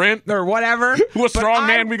we got to rent or whatever. What strong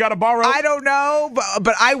man we got to borrow. I don't know,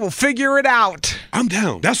 but I will figure it out. I'm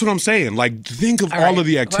down. That's what I'm saying. Like, think of all of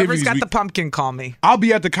the activities. Whoever's got the pumpkin, call me. I'll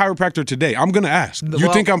be at the chiropractor today. I'm going to ask.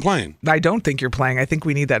 You think I'm playing? I don't think you're playing. I think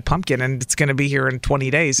we need that pumpkin, and it's going to be here in 20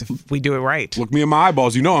 days if we do it right. Look me in my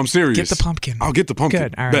eyeballs. You know I'm serious. Get the pumpkin. I'll get the pumpkin.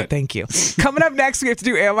 Good. All right. Thank you. Coming up next, we have to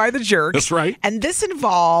do Am I the Jerk? That's right. And this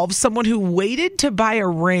involves someone who waited to buy a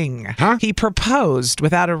ring. Huh? He proposed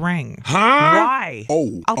without a ring. Huh? Why?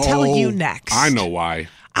 I'll tell you next. I know why.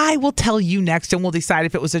 I will tell you next, and we'll decide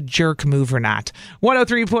if it was a jerk move or not.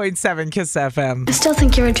 103.7 KISS FM. I still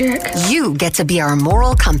think you're a jerk. You get to be our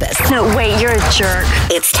moral compass. No, wait, you're a jerk.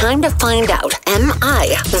 It's time to find out, am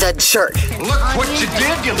I the jerk? Look what you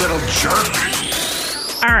did, you little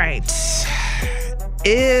jerk. All right.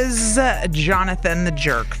 Is Jonathan the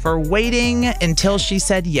jerk for waiting until she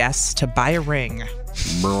said yes to buy a ring?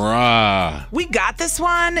 Bruh. We got this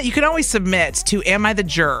one. You can always submit to Am I the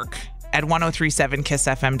Jerk at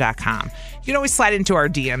 1037kissfm.com. You can always slide into our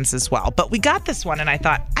DMs as well. But we got this one, and I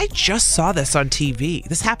thought, I just saw this on TV.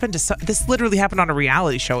 This literally happened on a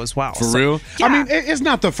reality show as well. For real? Yeah. I mean, it's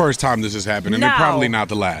not the first time this has happened, and it's probably not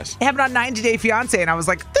the last. It happened on 90 Day Fiancé, and I was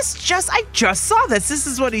like, I just saw this. This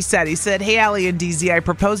is what he said. He said, hey, Allie and DZ, I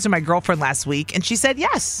proposed to my girlfriend last week, and she said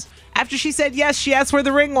yes. After she said yes, she asked where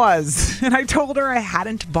the ring was, and I told her I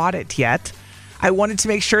hadn't bought it yet. I wanted to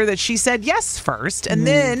make sure that she said yes first, and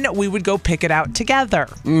then we would go pick it out together.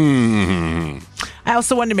 I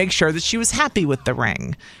also wanted to make sure that she was happy with the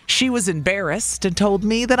ring. She was embarrassed and told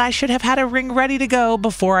me that I should have had a ring ready to go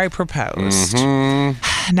before I proposed.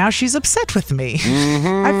 Now she's upset with me.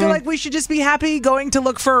 I feel like we should just be happy going to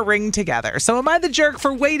look for a ring together. So am I the jerk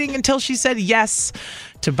for waiting until she said yes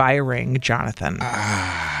to buy a ring, Jonathan?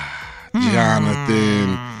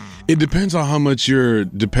 Jonathan. It depends on how much you're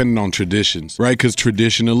dependent on traditions, right? Because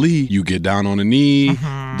traditionally, you get down on a knee,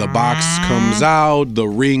 the box comes out, the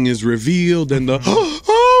ring is revealed, and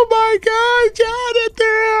oh my God, Jonathan!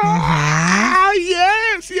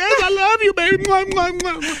 Yes, I love you, baby. Mwah, mwah,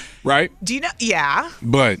 mwah. Right? Do you know? Yeah.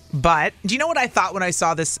 But do you know what I thought when I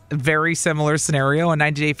saw this very similar scenario on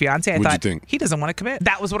 90 Day Fiancé? I What'd thought you think? he doesn't want to commit.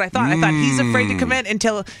 That was what I thought. I thought he's afraid to commit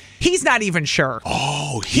until he's not even sure.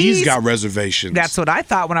 Oh, he's got reservations. That's what I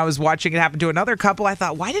thought when I was watching it happen to another couple. I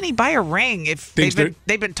thought, why didn't he buy a ring if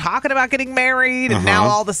they've been talking about getting married and now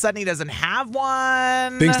all of a sudden he doesn't have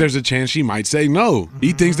one? Thinks there's a chance she might say no.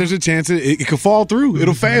 He thinks there's a chance it could fall through.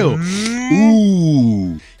 It'll fail.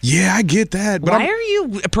 Ooh. Yeah, I get that. But why are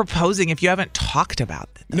you proposing if you haven't talked about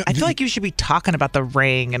it? No, I feel like you should be talking about the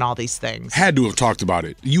ring and all these things. Had to have talked about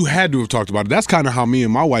it. You had to have talked about it. That's kind of how me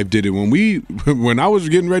and my wife did it. When I was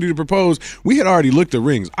getting ready to propose, we had already looked at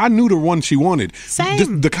rings. I knew the one she wanted.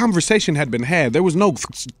 Same. The conversation had been had. There was no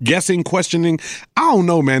guessing, questioning. I don't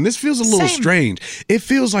know, man. This feels a little strange. It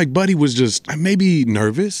feels like Buddy was just maybe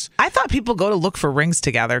nervous. I thought people go to look for rings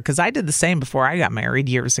together because I did the same before I got married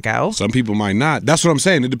years ago. Some people might not. That's what I'm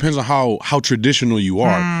saying. It depends on how traditional you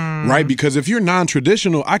are, right? Because if you're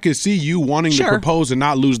non-traditional, I could see you wanting to propose and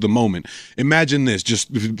not lose the moment. Imagine this, just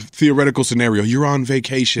theoretical scenario. You're on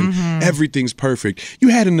vacation. Everything's perfect. You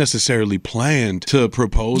hadn't necessarily planned to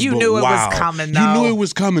propose. You knew it was coming, though. You knew it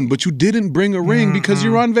was coming, but you didn't bring a ring because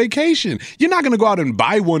you're on vacation. You're not going to go out and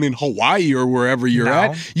buy one in Hawaii or wherever you're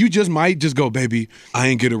at. You just might just go, baby, I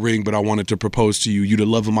ain't get a ring, but I wanted to propose to you. You're the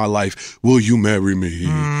love of my life. Will you marry me?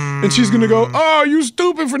 And she's going to go, oh, you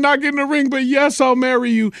stupid for not getting a ring, but yes, I'll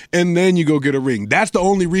marry you. And then you go get a ring. That's the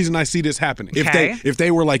only reason I see this happening. If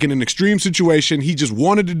they were like in an extreme situation, he just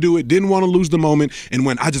wanted to do it, didn't want to lose the moment, and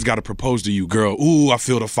when I just got to propose to you, girl, ooh, I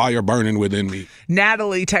feel the fire burning within me.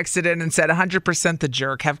 Natalie texted in and said, 100% the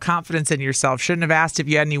jerk. Have confidence in yourself. Shouldn't have asked if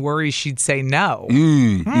you had any worries. She'd say no.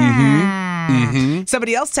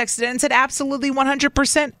 Somebody else texted in and said, absolutely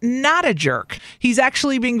 100% not a jerk. He's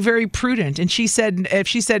actually being very prudent. And she said, if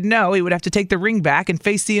she said no, he would have to take the ring back and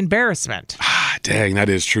face the embarrassment. Dang, that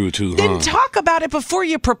is true too, huh? Then talk about it before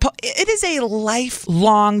you propose. It is a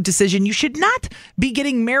lifelong decision. You should not be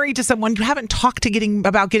getting married to someone you haven't talked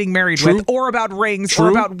about getting married with, or about rings, or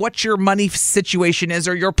about what your money situation is,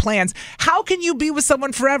 or your plans. How can you be with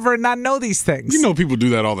someone forever and not know these things? You know people do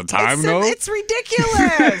that all the time, though. It's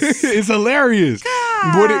ridiculous. It's hilarious.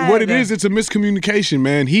 What it is, it's a miscommunication,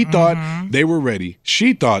 man. He thought they were ready.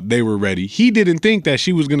 She thought they were ready. He didn't think that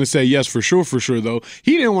she was going to say yes for sure, though.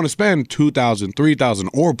 He didn't want to spend $2,000, $3,000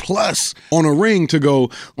 or plus on a ring to go,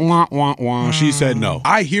 wah, wah, wah. She said no.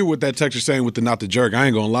 I hear what that texter's saying with the not the jerk. I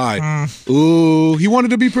ain't going to lie. Ooh, he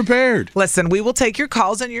wanted to be prepared. Listen, we will take your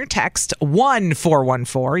calls and your text.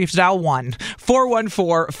 1-414. You have to dial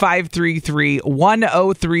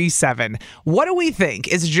 1-414-533-1037. What do we think?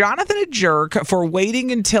 Is Jonathan a jerk for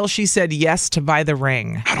waiting until she said yes to buy the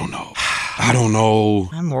ring? I don't know.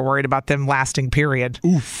 I'm more worried about them lasting, period.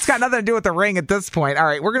 It's got nothing to do with the ring at this point. All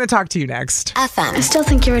right, we're going to talk to you next. FM. I still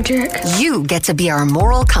think you're a jerk. You get to be our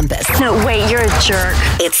moral compass. No, wait, you're a jerk.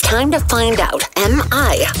 It's time to find out, am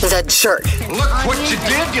I the jerk? Look what you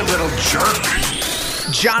did, you little jerk.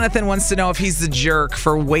 Jonathan wants to know if he's the jerk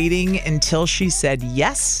for waiting until she said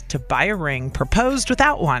yes to buy a ring, proposed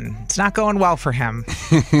without one. It's not going well for him.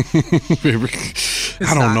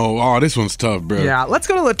 I don't know. Oh, this one's tough, bro. Yeah. Let's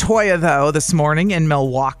go to LaToya, though, this morning in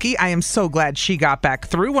Milwaukee. I am so glad she got back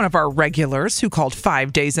through. One of our regulars who called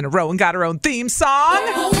 5 days in a row and got her own theme song.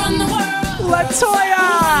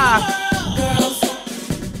 LaToya!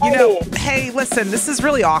 You know, hey, listen, this is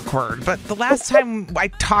really awkward, but the last time I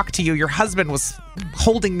talked to you, your husband was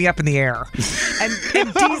holding me up in the air. And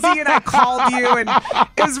DZ and I called you, and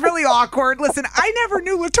it was really awkward. Listen, I never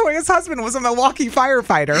knew LaToya's husband was a Milwaukee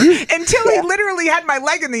firefighter until he literally had my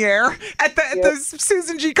leg in the air at the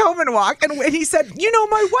Susan G. Komen walk, and he said, you know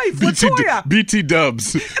my wife, LaToya. BT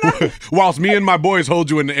dubs. Whilst me and my boys hold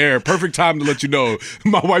you in the air. Perfect time to let you know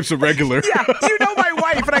my wife's a regular. Yeah, you know my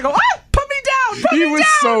wife. And I go, oh, put me down. He was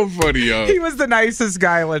so funny, yo. He was the nicest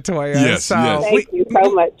guy, LaToya. Yes, so yes. Thank you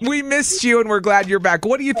so much. We missed you, and we're glad you're back.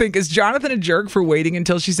 What do you think? Is Jonathan a jerk for waiting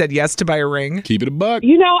until she said yes to buy a ring? Keep it a buck.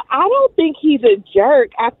 You know, I don't think he's a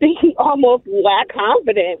jerk. I think he almost lacked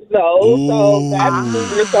confidence, though. Ooh. So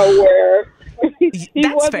that's where he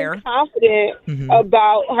That's wasn't fair. confident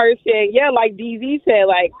about her saying, yeah, like DZ said,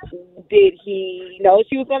 like, did he know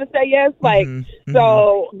she was going to say yes? Like,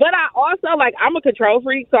 so, but I also, like, I'm a control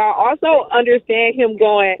freak, so I also understand him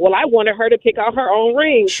going, well, I wanted her to pick out her own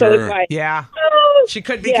ring. Sure. So it's like, yeah. She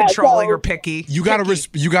could be yeah, controlling so- or picky. You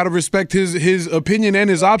gotta respect his opinion and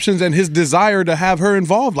his options and his desire to have her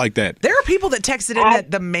involved like that. There are people that texted in that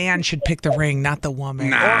the man should pick the ring, not the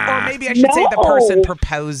woman. Nah. Or maybe I should say the person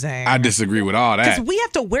proposing. I disagree with all that. Because we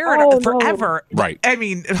have to wear it forever. Right. I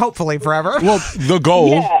mean, hopefully forever. Well, the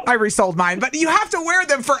goal. I resold mine, but you have to wear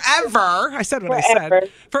them forever. I said what I said.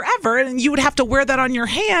 Forever. And you would have to wear that on your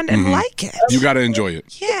hand and like it. You got to enjoy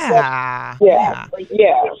it. Yeah.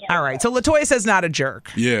 All right. So Latoya says not a jerk.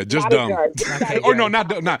 Yeah, just Not a dumb. jerk. Okay, Or no,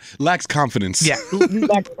 not lacks confidence. Yeah.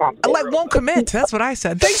 Won't commit. That's what I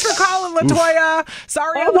said. Thanks for calling, Latoya.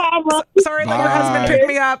 Sorry I let your husband pick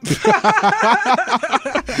me up.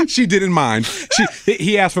 She didn't mind.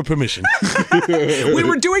 He asked for permission. We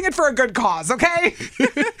were doing it for a good cause, okay?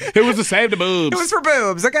 It was to save the boobs. It was for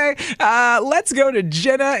boobs, okay? Let's go to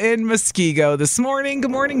Jenna in Muskego this morning.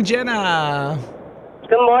 Good morning, Jenna.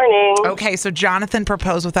 Good morning. Okay, so Jonathan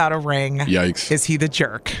proposed without a ring. Yikes. Is he the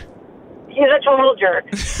jerk? He's a total jerk.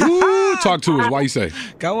 Ooh, talk to us. Why you say?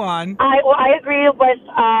 Go on. I agree with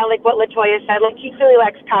like what Latoya said. Like, he clearly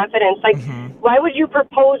lacks confidence. Like, why would you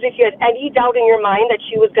propose if you had any doubt in your mind that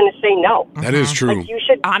she was going to say no? That is true. Like, you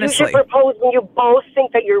should Honestly. propose when you both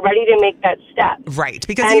think that you're ready to make that step. Right,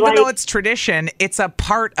 because And, even though like, it's tradition, it's a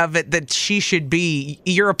part of it that she should be.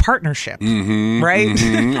 You're a partnership, right?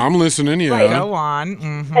 I'm listening, yeah. Go on.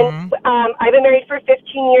 And I've been married for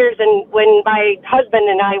 15 years, and when my husband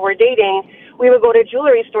and I were dating, we would go to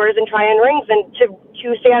jewelry stores and try on rings, and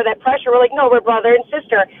to stay out of that pressure, we're like, no, we're brother and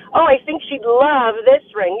sister. Oh, I think she'd love this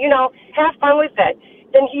ring. Have fun with it.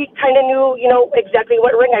 Then he kind of knew, exactly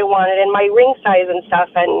what ring I wanted and my ring size and stuff.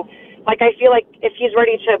 And I feel like if he's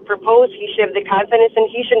ready to propose, he should have the confidence and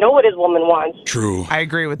he should know what his woman wants. True. I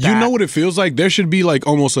agree with that. You know what it feels like? There should be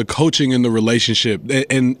almost a coaching in the relationship.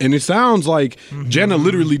 And it sounds like Jenna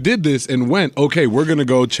literally did this and went, okay, we're going to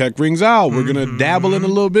go check rings out. We're going to dabble in a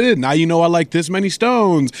little bit. Now I like this many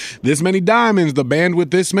stones, this many diamonds, the band with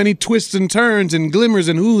this many twists and turns and glimmers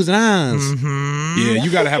and oohs and ahs. Yeah, you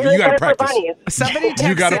got to practice. Somebody texted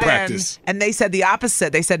You got to practice. And they said the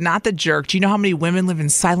opposite. They said, not the jerk. Do you know how many women live in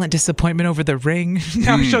silent disappointment over the ring?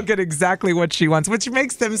 Now she'll get exactly what she wants, which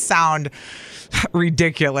makes them sound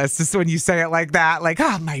ridiculous. Just when you say it like that,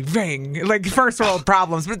 my ring, first world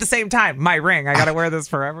problems, but at the same time, my ring, I gotta wear this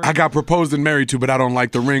forever. I got proposed and married to, but I don't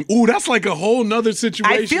like the ring. Ooh, that's like a whole nother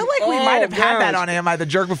situation. I feel like we might have had that on Am I the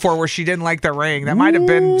Jerk before, where she didn't like the ring. That might have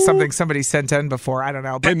been something somebody sent in before. I don't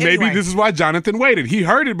know. But maybe this is why Jonathan waited. He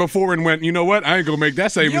heard it before and went, you know what? I ain't gonna make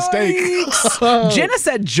that same mistake. Jenna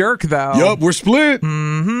said jerk, though. Yup, we're split.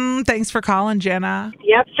 Thanks for calling, Jenna.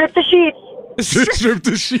 Yep, strip the sheets. Strip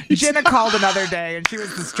the sheets. Jenna called another day, and she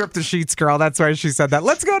was the strip the sheets girl. That's why she said that.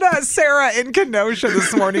 Let's go to Sarah in Kenosha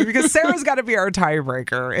this morning, because Sarah's got to be our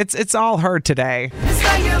tiebreaker. It's all her today.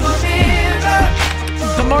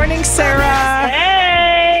 Good morning, Sarah.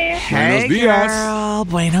 Hey. Hey, Buenos dias. girl.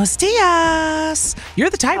 Buenos dias.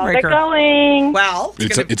 You're the tiebreaker. How's it going? Well,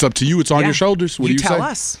 It's up to you. It's on your shoulders. What do you say? tell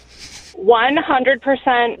us.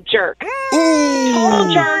 100% jerk. Ooh.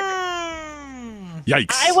 Total jerk.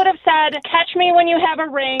 Yikes. I would have said, catch me when you have a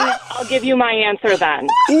ring. I'll give you my answer then.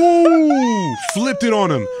 Ooh, flipped it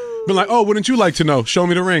on him. Been like, oh, wouldn't you like to know? Show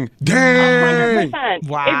me the ring. Dang. 100%.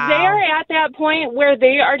 Wow. If they are at that point where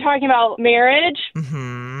they are talking about marriage, you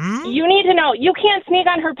need to know. You can't sneak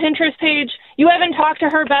on her Pinterest page. You haven't talked to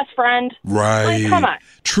her best friend. Right. Come on.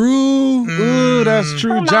 True. Ooh, that's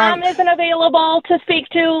true. Her mom isn't available to speak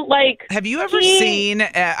to. Have you ever seen?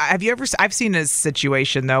 I've seen a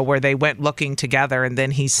situation though where they went looking together and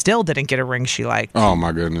then he still didn't get a ring she liked. Oh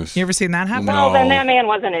my goodness. You ever seen that happen? Well, then that man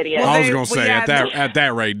was an idiot. I was gonna say at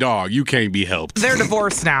that rate, dog, you can't be helped. They're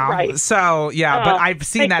divorced now, Right. So yeah. But I've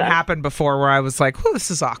seen makes that sense. happen before, where I was like, "Whew,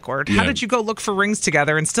 this is awkward. How Yeah. did you go look for rings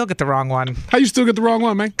together and still get the wrong one? How you still get the wrong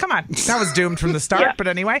one, man? Come on, that was doomed from the start." Yeah. But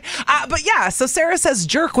anyway, but yeah. So Sarah says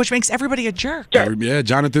jerk, which makes everybody a jerk. Yeah,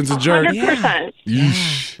 Jonathan's a jerk. 100%.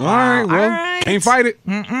 Yeesh. All right, well, All right. can't fight it.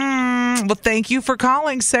 Well, thank you for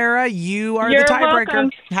calling, Sarah. You are You're the tiebreaker.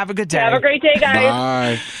 welcome. Have a good day. Have a great day,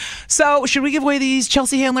 guys. Bye. So, should we give away these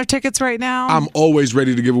Chelsea Handler tickets right now? I'm always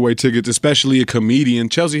ready to give away tickets, especially a comedian.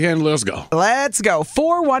 Chelsea Handler, let's go. Let's go.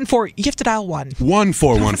 414. You have to dial 1.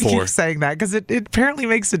 1414. Keep saying that because it apparently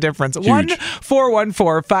makes a difference. Huge.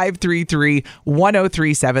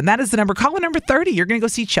 1-414-533-1037. That is the number. Caller number 30. You're going to go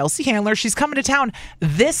see Chelsea Handler. She's coming to town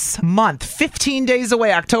this month, 15 days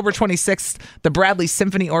away, October 26th, the Bradley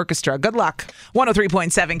Symphony Orchestra. Good luck.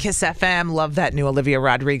 103.7 KISS FM. Love that new Olivia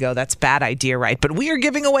Rodrigo. That's Bad Idea, right? But we are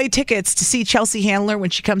giving away tickets tickets to see Chelsea Handler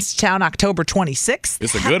when she comes to town October 26th.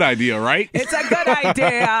 It's a good idea, right? It's a good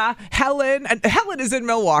idea. Helen is in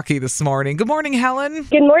Milwaukee this morning. Good morning, Helen.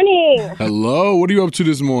 Good morning. Hello. What are you up to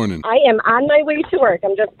this morning? I am on my way to work.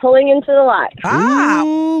 I'm just pulling into the lot.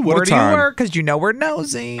 Where do you work? Because you know we're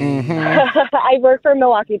nosy. I work for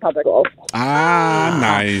Milwaukee Public Schools.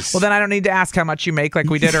 Nice. Well, then I don't need to ask how much you make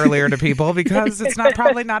like we did earlier to people because it's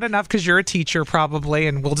probably not enough because you're a teacher probably,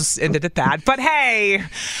 and we'll just end it at that. But hey,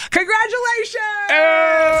 congratulations!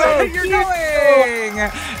 You're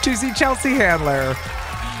going to see Chelsea Handler.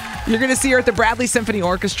 You're going to see her at the Bradley Symphony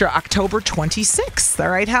Orchestra October 26th.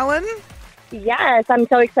 All right, Helen? Yes, I'm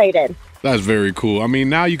so excited. That's very cool. I mean,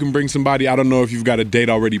 now you can bring somebody. I don't know if you've got a date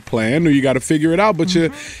already planned or you got to figure it out, but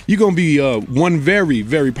you're going to be one very,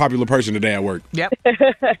 very popular person today at work. Yep.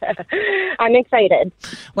 I'm excited.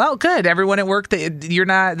 Well, good. Everyone at work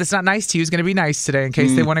that's not nice to you is going to be nice today in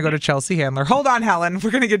case they want to go to Chelsea Handler. Hold on, Helen.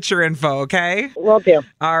 We're going to get your info, okay? Will do.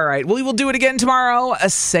 All right. We will do it again tomorrow,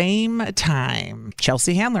 same time.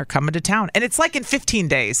 Chelsea Handler coming to town. And it's like in 15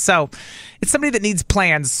 days. So it's somebody that needs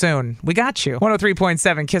plans soon. We got you.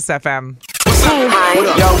 103.7 KISS FM.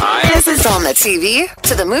 Hi. This is on the TV,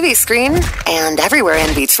 to the movie screen, and everywhere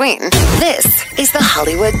in between. This is the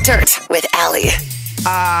Hollywood Dirt with Allie.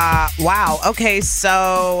 Wow. Okay,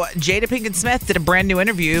 so Jada Pinkett Smith did a brand new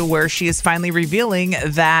interview where she is finally revealing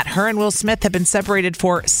that her and Will Smith have been separated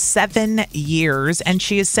for 7 years, and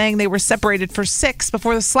she is saying they were separated for 6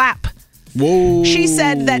 before the slap. Whoa. She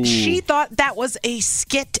said that she thought that was a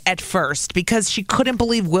skit at first because she couldn't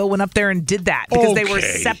believe Will went up there and did that because they were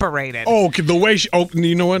separated. Okay, the way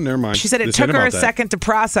you know what? Never mind. She said it took her a second to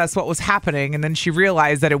process what was happening, and then she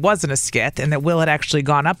realized that it wasn't a skit and that Will had actually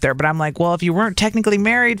gone up there. But I'm like, well, if you weren't technically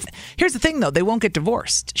married, here's the thing, though. They won't get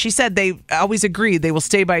divorced. She said they always agreed they will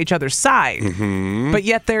stay by each other's side, but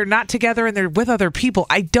yet they're not together and they're with other people.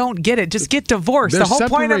 I don't get it. Just get divorced. The whole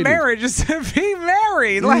point of marriage is to be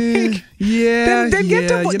married. Like... Then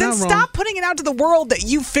stop putting it out to the world that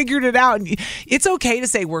you figured it out. It's okay to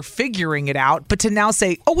say we're figuring it out, but to now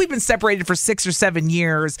say, oh, we've been separated for 6 or 7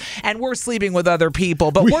 years and we're sleeping with other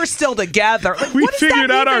people, but we're still together. Like, we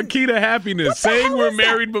figured out our key to happiness. Saying we're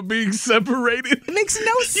married but being separated. It makes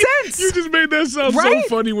no sense. You just made that sound so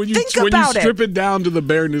funny when you strip it down to the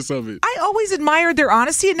bareness of it. I always admired their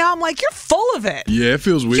honesty, and now I'm like, you're full of it. Yeah, it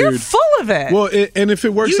feels weird. You're full of it. Well, and if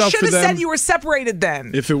it works out for them, you should have said you were separated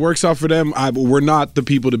then. If it works out for them, we're not the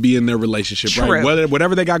people to be in their relationship, right?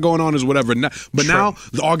 Whatever they got going on is whatever. But now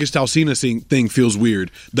the August Alsina thing feels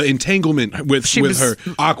weird. The entanglement with her,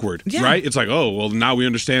 awkward, right? It's like, oh, well, now we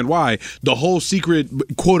understand why. The whole secret,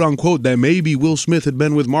 quote unquote, that maybe Will Smith had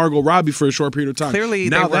been with Margot Robbie for a short period of time. Clearly,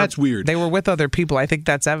 now that's weird. They were with other people. I think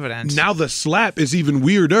that's evident. Now the slap is even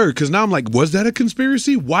weirder because now I'm like, was that a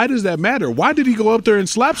conspiracy? Why does that matter? Why did he go up there and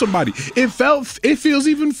slap somebody? It feels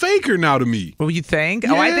even faker now to me. Well, you think?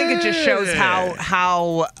 Yeah. Oh, I think it just shows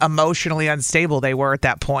how emotionally unstable they were at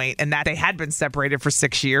that point, and that they had been separated for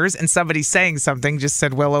 6 years, and somebody saying something just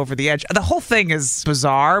said Will over the edge. The whole thing is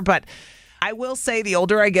bizarre, but I will say the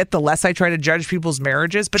older I get, the less I try to judge people's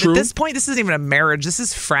marriages. But at this point, this isn't even a marriage. This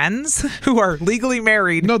is friends who are legally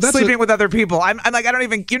married, sleeping with other people. I'm like,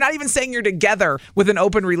 you're not even saying you're together with an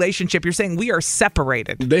open relationship. You're saying we are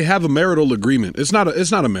separated. They have a marital agreement. It's not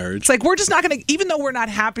a marriage. It's like, we're just not going to, even though we're not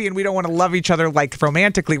happy and we don't want to love each other like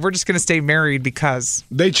romantically, we're just going to stay married because.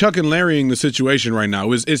 They Chuck and Larrying the situation right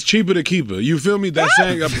now. It's cheaper to keep her. You feel me? That's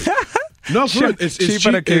saying. No,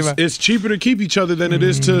 it's cheaper to keep each other than it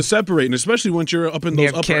is to separate, and especially once you're up in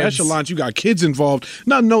those upper echelons, you got kids involved.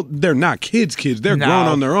 No, they're not kids. They're grown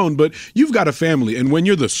on their own, but you've got a family, and when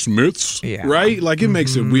you're the Smiths, right? Like, it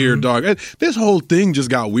makes it weird, dog. This whole thing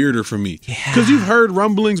just got weirder for me because you've heard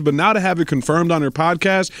rumblings, but now to have it confirmed on her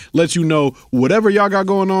podcast lets you know whatever y'all got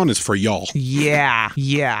going on is for y'all. Yeah,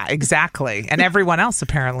 exactly, and everyone else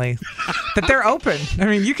apparently that they're open. I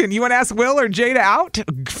mean, you want to ask Will or Jada out?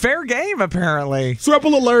 Fair game. Apparently.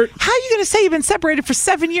 Thruple alert. How are you going to say you've been separated for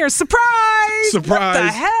 7 years? Surprise! What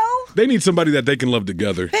the hell? They need somebody that they can love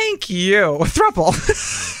together. Thank you. Thruple.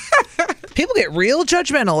 People get real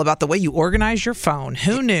judgmental about the way you organize your phone.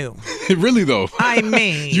 Who knew? Really, though. I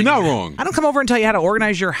mean. You're not wrong. I don't come over and tell you how to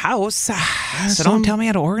organize your house. So don't tell me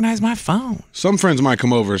how to organize my phone. Some friends might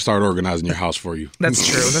come over and start organizing your house for you. That's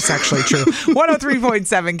true. That's actually true.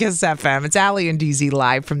 103.7 KISS FM. It's Allie and DZ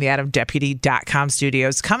live from the AdamDeputy.com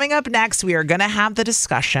studios. Coming up next, we are going to have the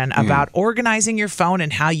discussion about organizing your phone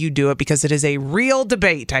and how you do it because it is a real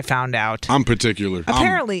debate, I found out. I'm particular.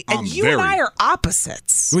 Apparently. And you and I are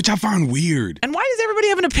opposites. Which I find weird. weird. And why does everybody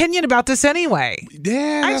have an opinion about this anyway?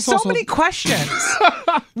 Yeah, I have so many questions.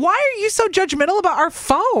 Why are you so judgmental about our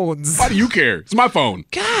phones? Why do you care? It's my phone.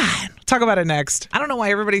 God. Talk about it next. I don't know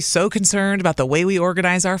why everybody's so concerned about the way we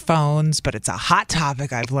organize our phones, but it's a hot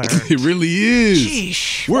topic, I've learned. It really is.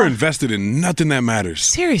 Sheesh. We're invested in nothing that matters.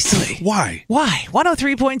 Seriously. Why?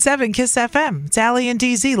 103.7 KISS FM. It's Allie and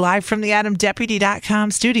DZ live from the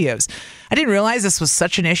AdamDeputy.com studios. I didn't realize this was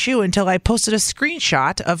such an issue until I posted a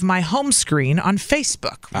screenshot of my home screen on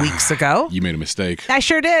Facebook weeks ago. You made a mistake. I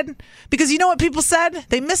sure did. Because you know what people said?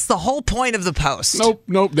 They missed the whole point of the post.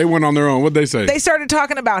 Nope. They went on their own. What'd they say? They started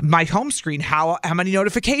talking about my home screen, how many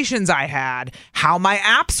notifications I had, how my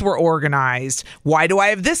apps were organized. Why do I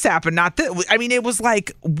have this app and not this? I mean, it was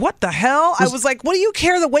like, what the hell? I was like, what do you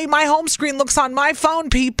care the way my home screen looks on my phone,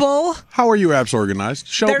 people? How are your apps organized?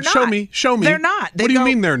 Show me. They're not. What do you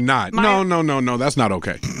mean they're not? No. That's not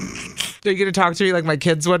okay. Are you going to talk to me like my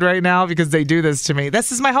kids would right now? Because they do this to me.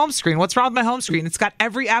 This is my home screen. What's wrong with my home screen? It's got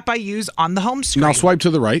every app I use on the home screen. Now swipe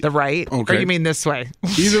to the right. The right? Okay. Or you mean this way?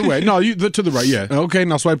 Either way. No, to the right, yeah. Okay,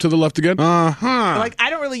 now swipe to the left again. Uh-huh. Like,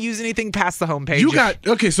 I don't really use anything past the homepage.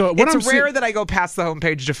 So it's rare that I go past the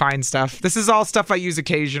homepage to find stuff. This is all stuff I use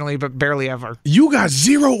occasionally, but barely ever. You got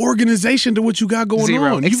zero organization to what you got going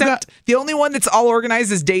on. Except the only one that's all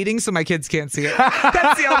organized is dating, so my kids can't see it.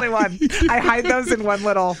 That's the only one. I hide those in one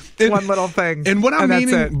little thing. And what I'm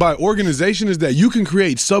meaning by organization is that you can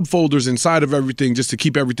create subfolders inside of everything just to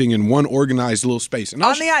keep everything in one organized little space. And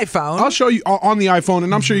on the iPhone. I'll show you on the iPhone,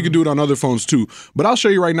 and I'm sure you can do it on other phones too. But I'll show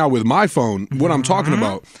you right now with my phone what I'm talking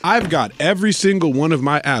about. I've got every single one of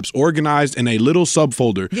my apps organized in a little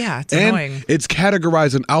subfolder. Yeah, it's annoying. It's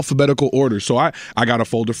categorized in alphabetical order. So I got a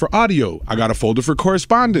folder for audio. I got a folder for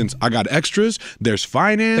correspondence. I got extras. There's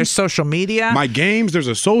finance. There's social media. My games. There's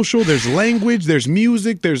a social. There's language. There's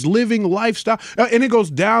music. There's living, lifestyle. And it goes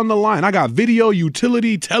down the line. I got video,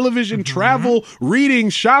 utility, television, travel, reading,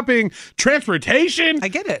 shopping, transportation. I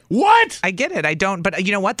get it. What? I get it. I don't. But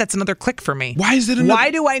you know what? That's another click for me. Why is it Why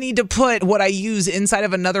do I need to put what I use inside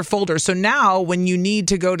of another folder? So now when you need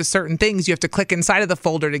to go to certain things, you have to click inside of the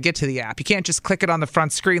folder to get to the app. You can't just click it on the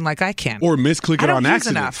front screen like I can. Or misclick it on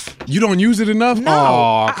accident. Enough. You don't use it enough? No.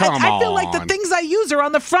 Oh, come on. I feel like the things I use are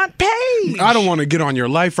on the front page. I don't want to get on your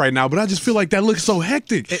life right now, but I just feel like that looks so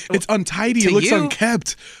hectic. It's untidy. It looks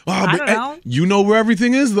unkept. I don't know. You know where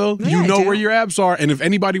everything is, though. Yeah, you know where your apps are. And if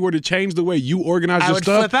anybody were to change the way you organize your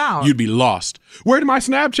stuff, flip out. You'd be lost. Where did my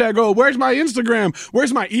Snapchat go? Where's my Instagram?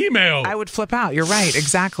 Where's my email? I would flip out. You're right.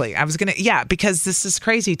 Exactly. I was going to, because this is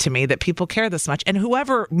crazy to me that people care this much. And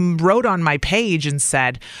whoever wrote on my page and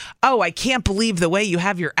said, oh, I can't believe the way you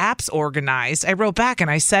have your apps organized. I wrote back and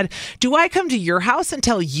I said, do I come to your house and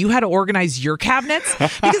tell you how to organize your cabinets?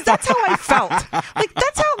 Because that's how I felt. Like,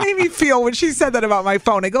 that's how it made me feel when she said that about my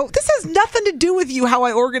phone. I go, this has nothing to do with you, how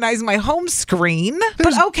I organize my home screen.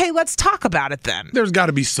 But okay, let's talk about it then. There's got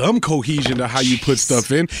to be some cohesion to how you put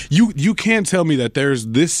stuff in. You can't tell me that there's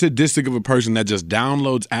this sadistic of a person that just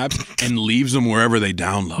downloads apps and leaves them wherever they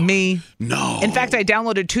download. Me. No. In fact, I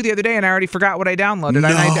downloaded 2 the other day and I already forgot what I downloaded. No.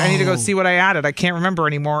 I need to go see what I added. I can't remember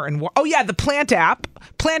anymore. And the Plant app,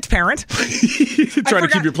 Plant Parent. Trying to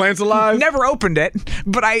keep your plants alive? Never opened it,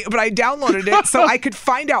 but I downloaded it so I could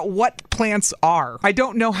find out what plants are. I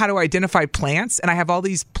don't know how to identify plants, and I have all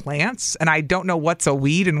these plants, and I don't know what's a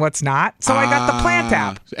weed and what's not. So I got the Plant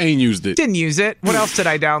app. Ain't used it. Didn't use it. What else did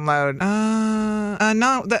I download?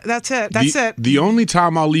 No, that's it. That's it. The only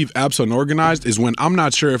time I'll leave apps unorganized is when I'm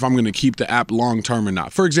not sure if I'm going to keep the app long term or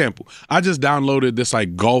not. For example, I just downloaded this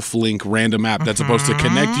like Golf Link random app that's supposed to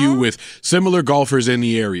connect you with similar golfers in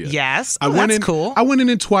the area. Yes. That's cool. I went in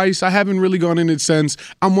it twice. I haven't really gone in it since.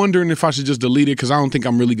 I'm wondering if I should just delete it because I don't think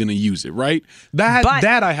I'm really going to use it, right?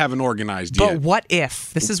 That I haven't organized yet. But what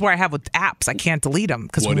if? This is where I have with apps. I can't delete them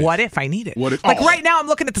because what if I need it? Right now I'm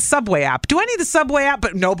looking at the Subway app. Do I need the Subway app?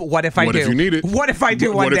 But what if I do? What if you need it? What if I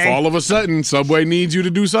do one day? What if all of a sudden Subway needs you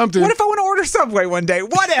to do something? What if I want to order Subway one day?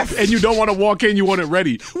 What if? And you don't want to walk in, you want it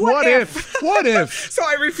ready. What if? What if? So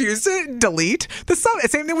I refuse to delete the Subway.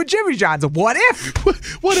 Same thing with Jimmy John's. What if?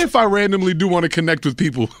 What if I randomly do want to connect with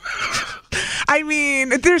people? I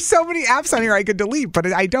mean, there's so many apps on here I could delete, but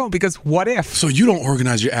I don't because what if? So you don't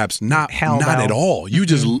organize your apps? Not no. at all. You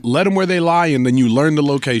just let them where they lie, and then you learn the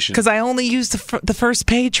location. Because I only use the first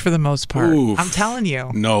page for the most part. Oof. I'm telling you.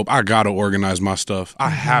 Nope, I gotta organize my stuff. I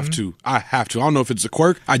have to. I don't know if it's a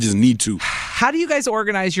quirk. I just need to. How do you guys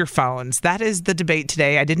organize your phones? That is the debate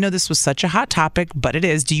today. I didn't know this was such a hot topic, but it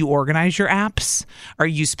is. Do you organize your apps? Are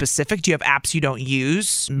you specific? Do you have apps you don't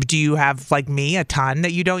use? Do you have, like me, a ton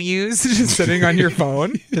that you don't use just sitting on your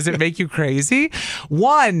phone? Does it make you crazy?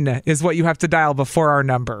 1 is what you have to dial before our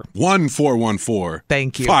number. 1414.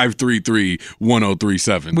 Thank you.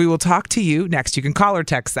 533-1037. We will talk to you next. You can call or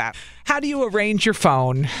text that. How do you arrange your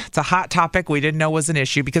phone? It's a hot topic we didn't know was an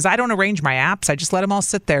issue because I don't arrange my apps. I just let them all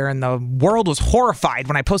sit there, and the world was horrified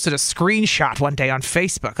when I posted a screenshot one day on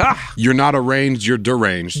Facebook. Ugh. You're not arranged, you're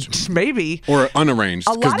deranged. Maybe. Or unarranged,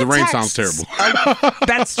 because deranged sounds terrible.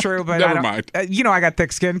 That's true, but Never mind. I got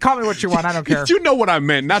thick skin. Call me what you want. I don't care. You know what I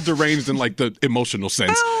meant, not deranged in like the emotional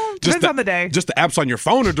sense. No, depends on the day. Just the apps on your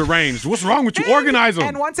phone are deranged. What's wrong with you? Organize them.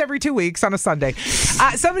 And once every 2 weeks on a Sunday.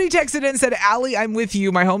 Somebody texted in and said, Allie, I'm with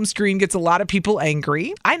you. My home screen gets a lot of people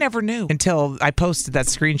angry. I never knew until I posted that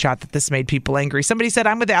screenshot that this made people angry. Somebody said,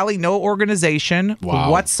 I'm with Allie, no organization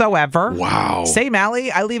whatsoever. Wow. Same,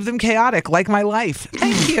 Allie. I leave them chaotic, like my life.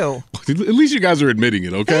 Thank you. At least you guys are admitting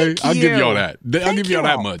it, okay? Thank I'll give you. you all that. I'll give you all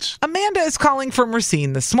that all. much. Amanda is calling from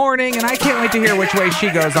Racine this morning, and I can't wait to hear which way she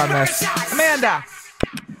goes on this. Amanda.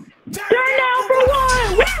 Turn down for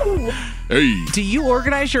one. Woo! Hey. Do you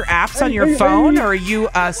organize your apps on your phone, or are you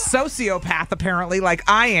a sociopath, apparently, like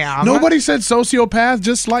I am? Nobody said sociopath,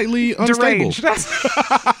 just slightly unstable. Deranged.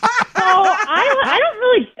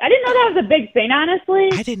 I didn't know that was a big thing, honestly.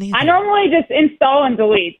 I didn't either. I normally just install and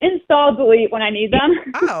delete. Install, delete when I need them.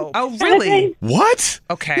 Oh, really? What?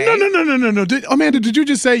 Okay. No. Amanda, did you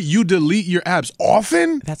just say you delete your apps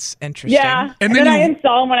often? That's interesting. Yeah, and then I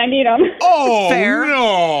install them when I need them. Oh, Fair.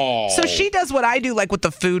 no. So she does what I do, like with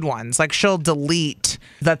the food ones. Like she'll delete,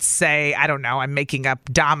 let's say, I don't know, I'm making up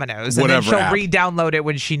Domino's. And Whatever then she'll app. re-download it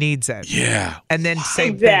when she needs it. Yeah. And then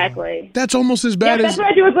same Exactly. thing. That's almost as bad That's as... what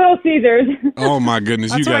I do with Little Caesars. Oh, my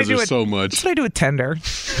goodness. You That's what I guys do are with- so much. That's what I do with Tinder. To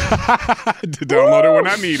download it when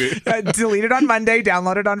I need it. Delete it on Monday,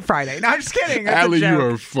 download it on Friday. No, I'm just kidding. That's Allie, a joke. you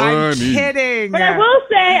are funny. I'm kidding. But I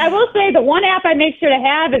will say the one app I make sure to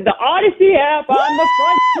have is the Odyssey app on the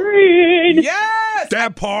front screen. Yes!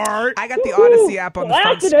 That part. I got the Odyssey app on the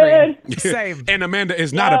front screen. Same. And Amanda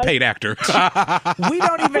is not a paid actor. We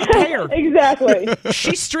don't even pay her. Exactly.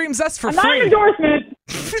 She streams us for Not an free. endorsement.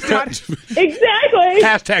 Exactly.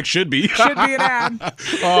 Hashtag should be. Should be an ad.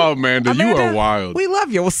 Oh, Amanda, you Amanda, are wild. We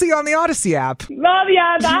love you. We'll see you on the Odyssey app. Love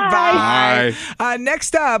ya. Bye. Bye.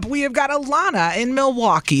 Next up, we have got Alana in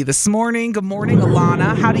Milwaukee this morning. Good morning,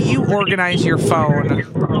 Alana. How do you organize your phone?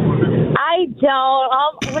 I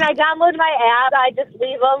don't. When I download my app, I just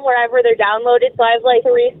leave them wherever they're downloaded. So I have like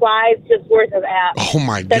 3 slides just worth of apps Oh,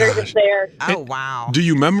 my that are gosh. just there. Oh, wow. Do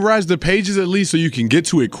you memorize the pages at least so you can get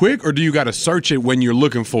to it quick, or do you got to search it when you're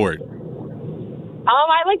looking for it?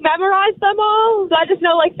 I like memorize them all. So I just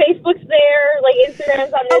know like Facebook's there, like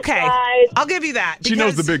Instagram's on this side. I'll give you that. She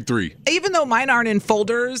knows the because big 3. Even though mine aren't in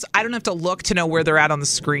folders, I don't have to look to know where they're at on the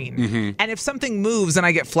screen. Mhm. And if something moves, then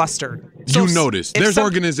I get flustered. So You notice. if There's some-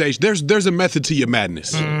 organization. There's a method to your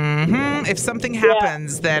madness. If something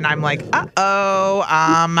happens, then I'm like, yeah.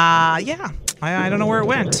 I don't know where it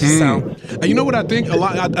went. So You know what I think?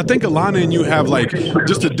 I think Alana and you have like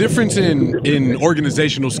just a difference in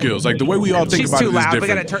organizational skills. Like the way we all think she's about too it is loud. We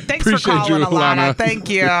different. gotta Thanks Appreciate for calling, you, Alana. Thank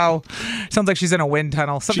you. Sounds like she's in a wind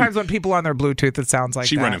tunnel. Sometimes when people are on their Bluetooth, it sounds like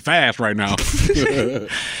She that. running fast right now.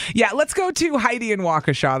 Yeah, let's go to Heidi in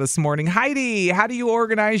Waukesha this morning. Heidi, how do you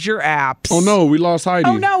organize your apps? Oh no, we lost Heidi.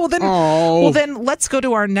 Oh no, well then let's go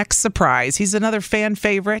to our next surprise. He's another fan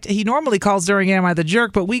favorite. He normally calls during Am I the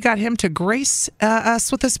Jerk, but we got him to grace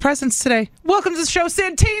us with his presence today. Welcome to the show,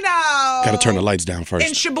 Santino. Got to turn the lights down first.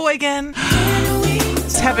 In Sheboygan.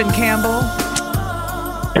 It's Heaven Campbell.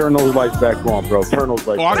 Turn those lights back on, bro. Turn those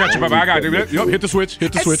lights. Oh, I got you, baby. I got you. Yep, hit the switch.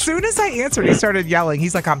 Hit the As switch. soon as I answered, he started yelling.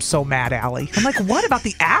 He's like, I'm so mad, Allie. I'm like, what about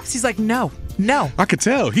the apps? He's like, no. I could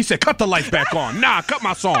tell. He said, cut the lights back on. Nah, cut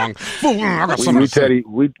my song. Fool, I got We something to say.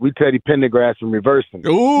 Teddy Pendergrass and reversing.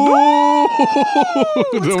 Ooh.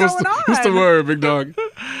 What's going on? What's the word, big dog?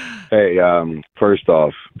 Hey, first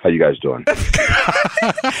off, how you guys doing? Good,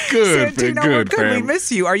 Santino, we're good. We fam.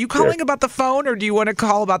 miss you. Are you calling about the phone, or do you want to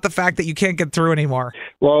call about the fact that you can't get through anymore?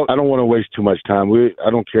 Well, I don't want to waste too much time. I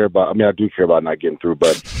do care about not getting through,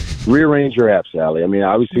 but rearrange your apps, Allie. I mean,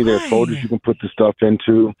 obviously there are folders you can put the stuff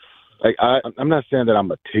into. Like, I'm not saying that I'm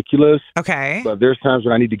meticulous. Okay. But there's times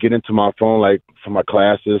when I need to get into my phone, like for my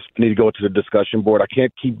classes. I need to go to the discussion board. I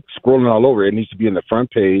can't keep scrolling all over. It needs to be in the front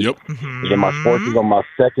page. Yep. And then my sports is on my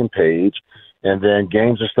second page. And then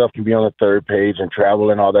games and stuff can be on the third page, and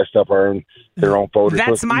travel and all that stuff are in their own folder.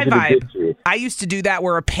 That's so my vibe. I used to do that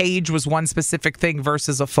where a page was one specific thing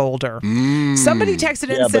versus a folder. Somebody texted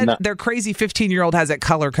in and said their crazy 15-year-old has it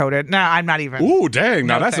color-coded. No, I'm not even. Ooh, dang.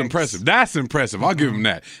 Now, that's thanks. impressive. That's impressive. I'll give him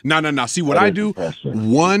that. No. See, what I do,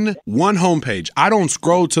 one homepage. I don't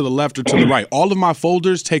scroll to the left or to the right. All of my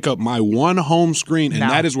folders take up my one home screen, and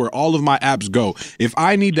that is where all of my apps go. If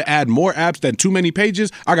I need to add more apps than too many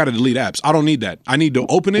pages, I got to delete apps. I don't need that. I need to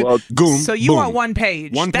open it, So you want one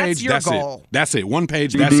page. One that's page, your that's goal. it. That's it. One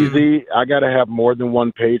page, that's it. I got to have more than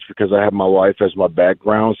one page because I have my wife as my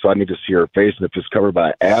background, so I need to see her face. And if it's covered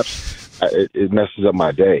by apps, it messes up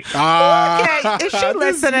my day. Okay, is she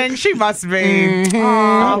listening? She must be.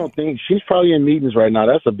 I don't think she's probably in meetings right now.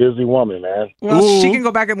 That's a busy woman, man. Well, she can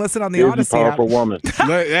go back and listen on the busy, Odyssey powerful app. woman.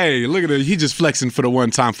 Hey, look at her. He just flexing for the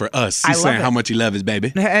one time for us. He's saying how much he loves his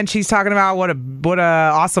baby. And she's talking about what a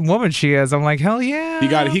awesome woman she is. I'm like, hell yeah.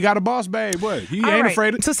 He got a boss babe. What? He ain't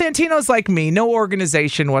afraid of. So Santino's like me, no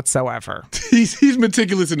organization whatsoever. He's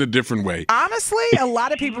meticulous in a different way. Honestly, a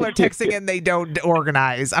lot of people are texting and they don't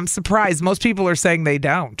organize. I'm surprised. Most people are saying they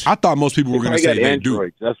don't. I thought most people were going to say they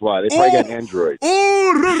do. That's why. They probably got Android.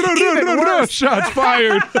 Oh, shots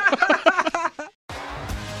fired.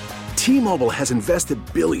 T-Mobile has invested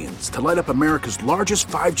billions to light up America's largest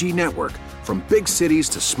 5G network, from big cities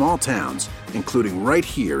to small towns, including right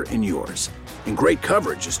here in yours. And great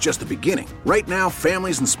coverage is just the beginning. Right now,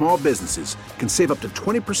 families and small businesses can save up to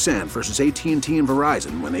 20% versus AT&T and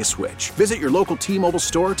Verizon when they switch. Visit your local T-Mobile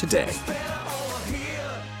store today.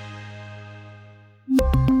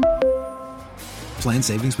 Plan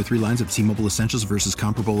savings with 3 lines of T-Mobile Essentials versus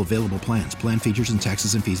comparable available plans. Plan features and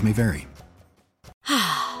taxes and fees may vary.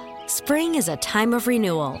 Spring is a time of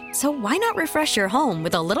renewal, so why not refresh your home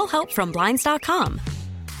with a little help from Blinds.com?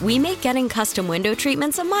 We make getting custom window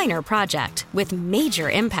treatments a minor project with major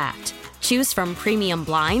impact. Choose from premium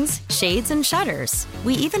blinds, shades, and shutters.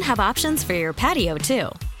 We even have options for your patio, too.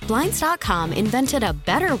 Blinds.com invented a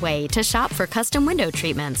better way to shop for custom window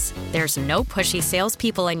treatments. There's no pushy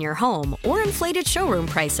salespeople in your home or inflated showroom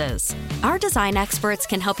prices. Our design experts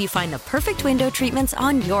can help you find the perfect window treatments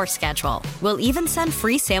on your schedule. We'll even send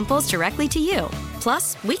free samples directly to you.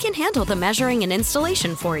 Plus, we can handle the measuring and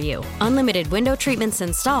installation for you. Unlimited window treatments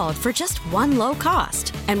installed for just one low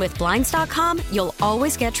cost. And with Blinds.com, you'll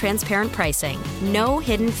always get transparent pricing. No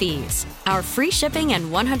hidden fees. Our free shipping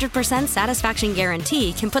and 100% satisfaction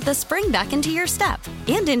guarantee can put the spring back into your step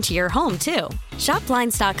and into your home, too. Shop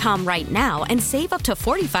Blinds.com right now and save up to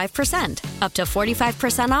 45%. Up to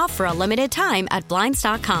 45% off for a limited time at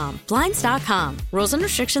Blinds.com. Blinds.com. Rules and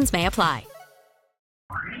restrictions may apply.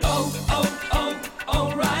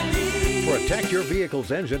 Protect your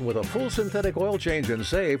vehicle's engine with a full synthetic oil change and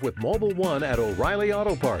save with Mobile One at O'Reilly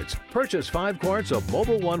Auto Parts. Purchase 5 quarts of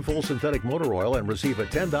Mobile One full synthetic motor oil and receive a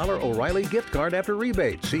 $10 O'Reilly gift card after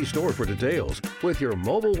rebate. See store for details. With your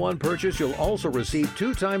Mobile One purchase, you'll also receive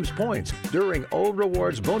 2 times points during O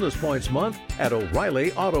Rewards Bonus Points Month at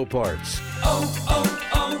O'Reilly Auto Parts.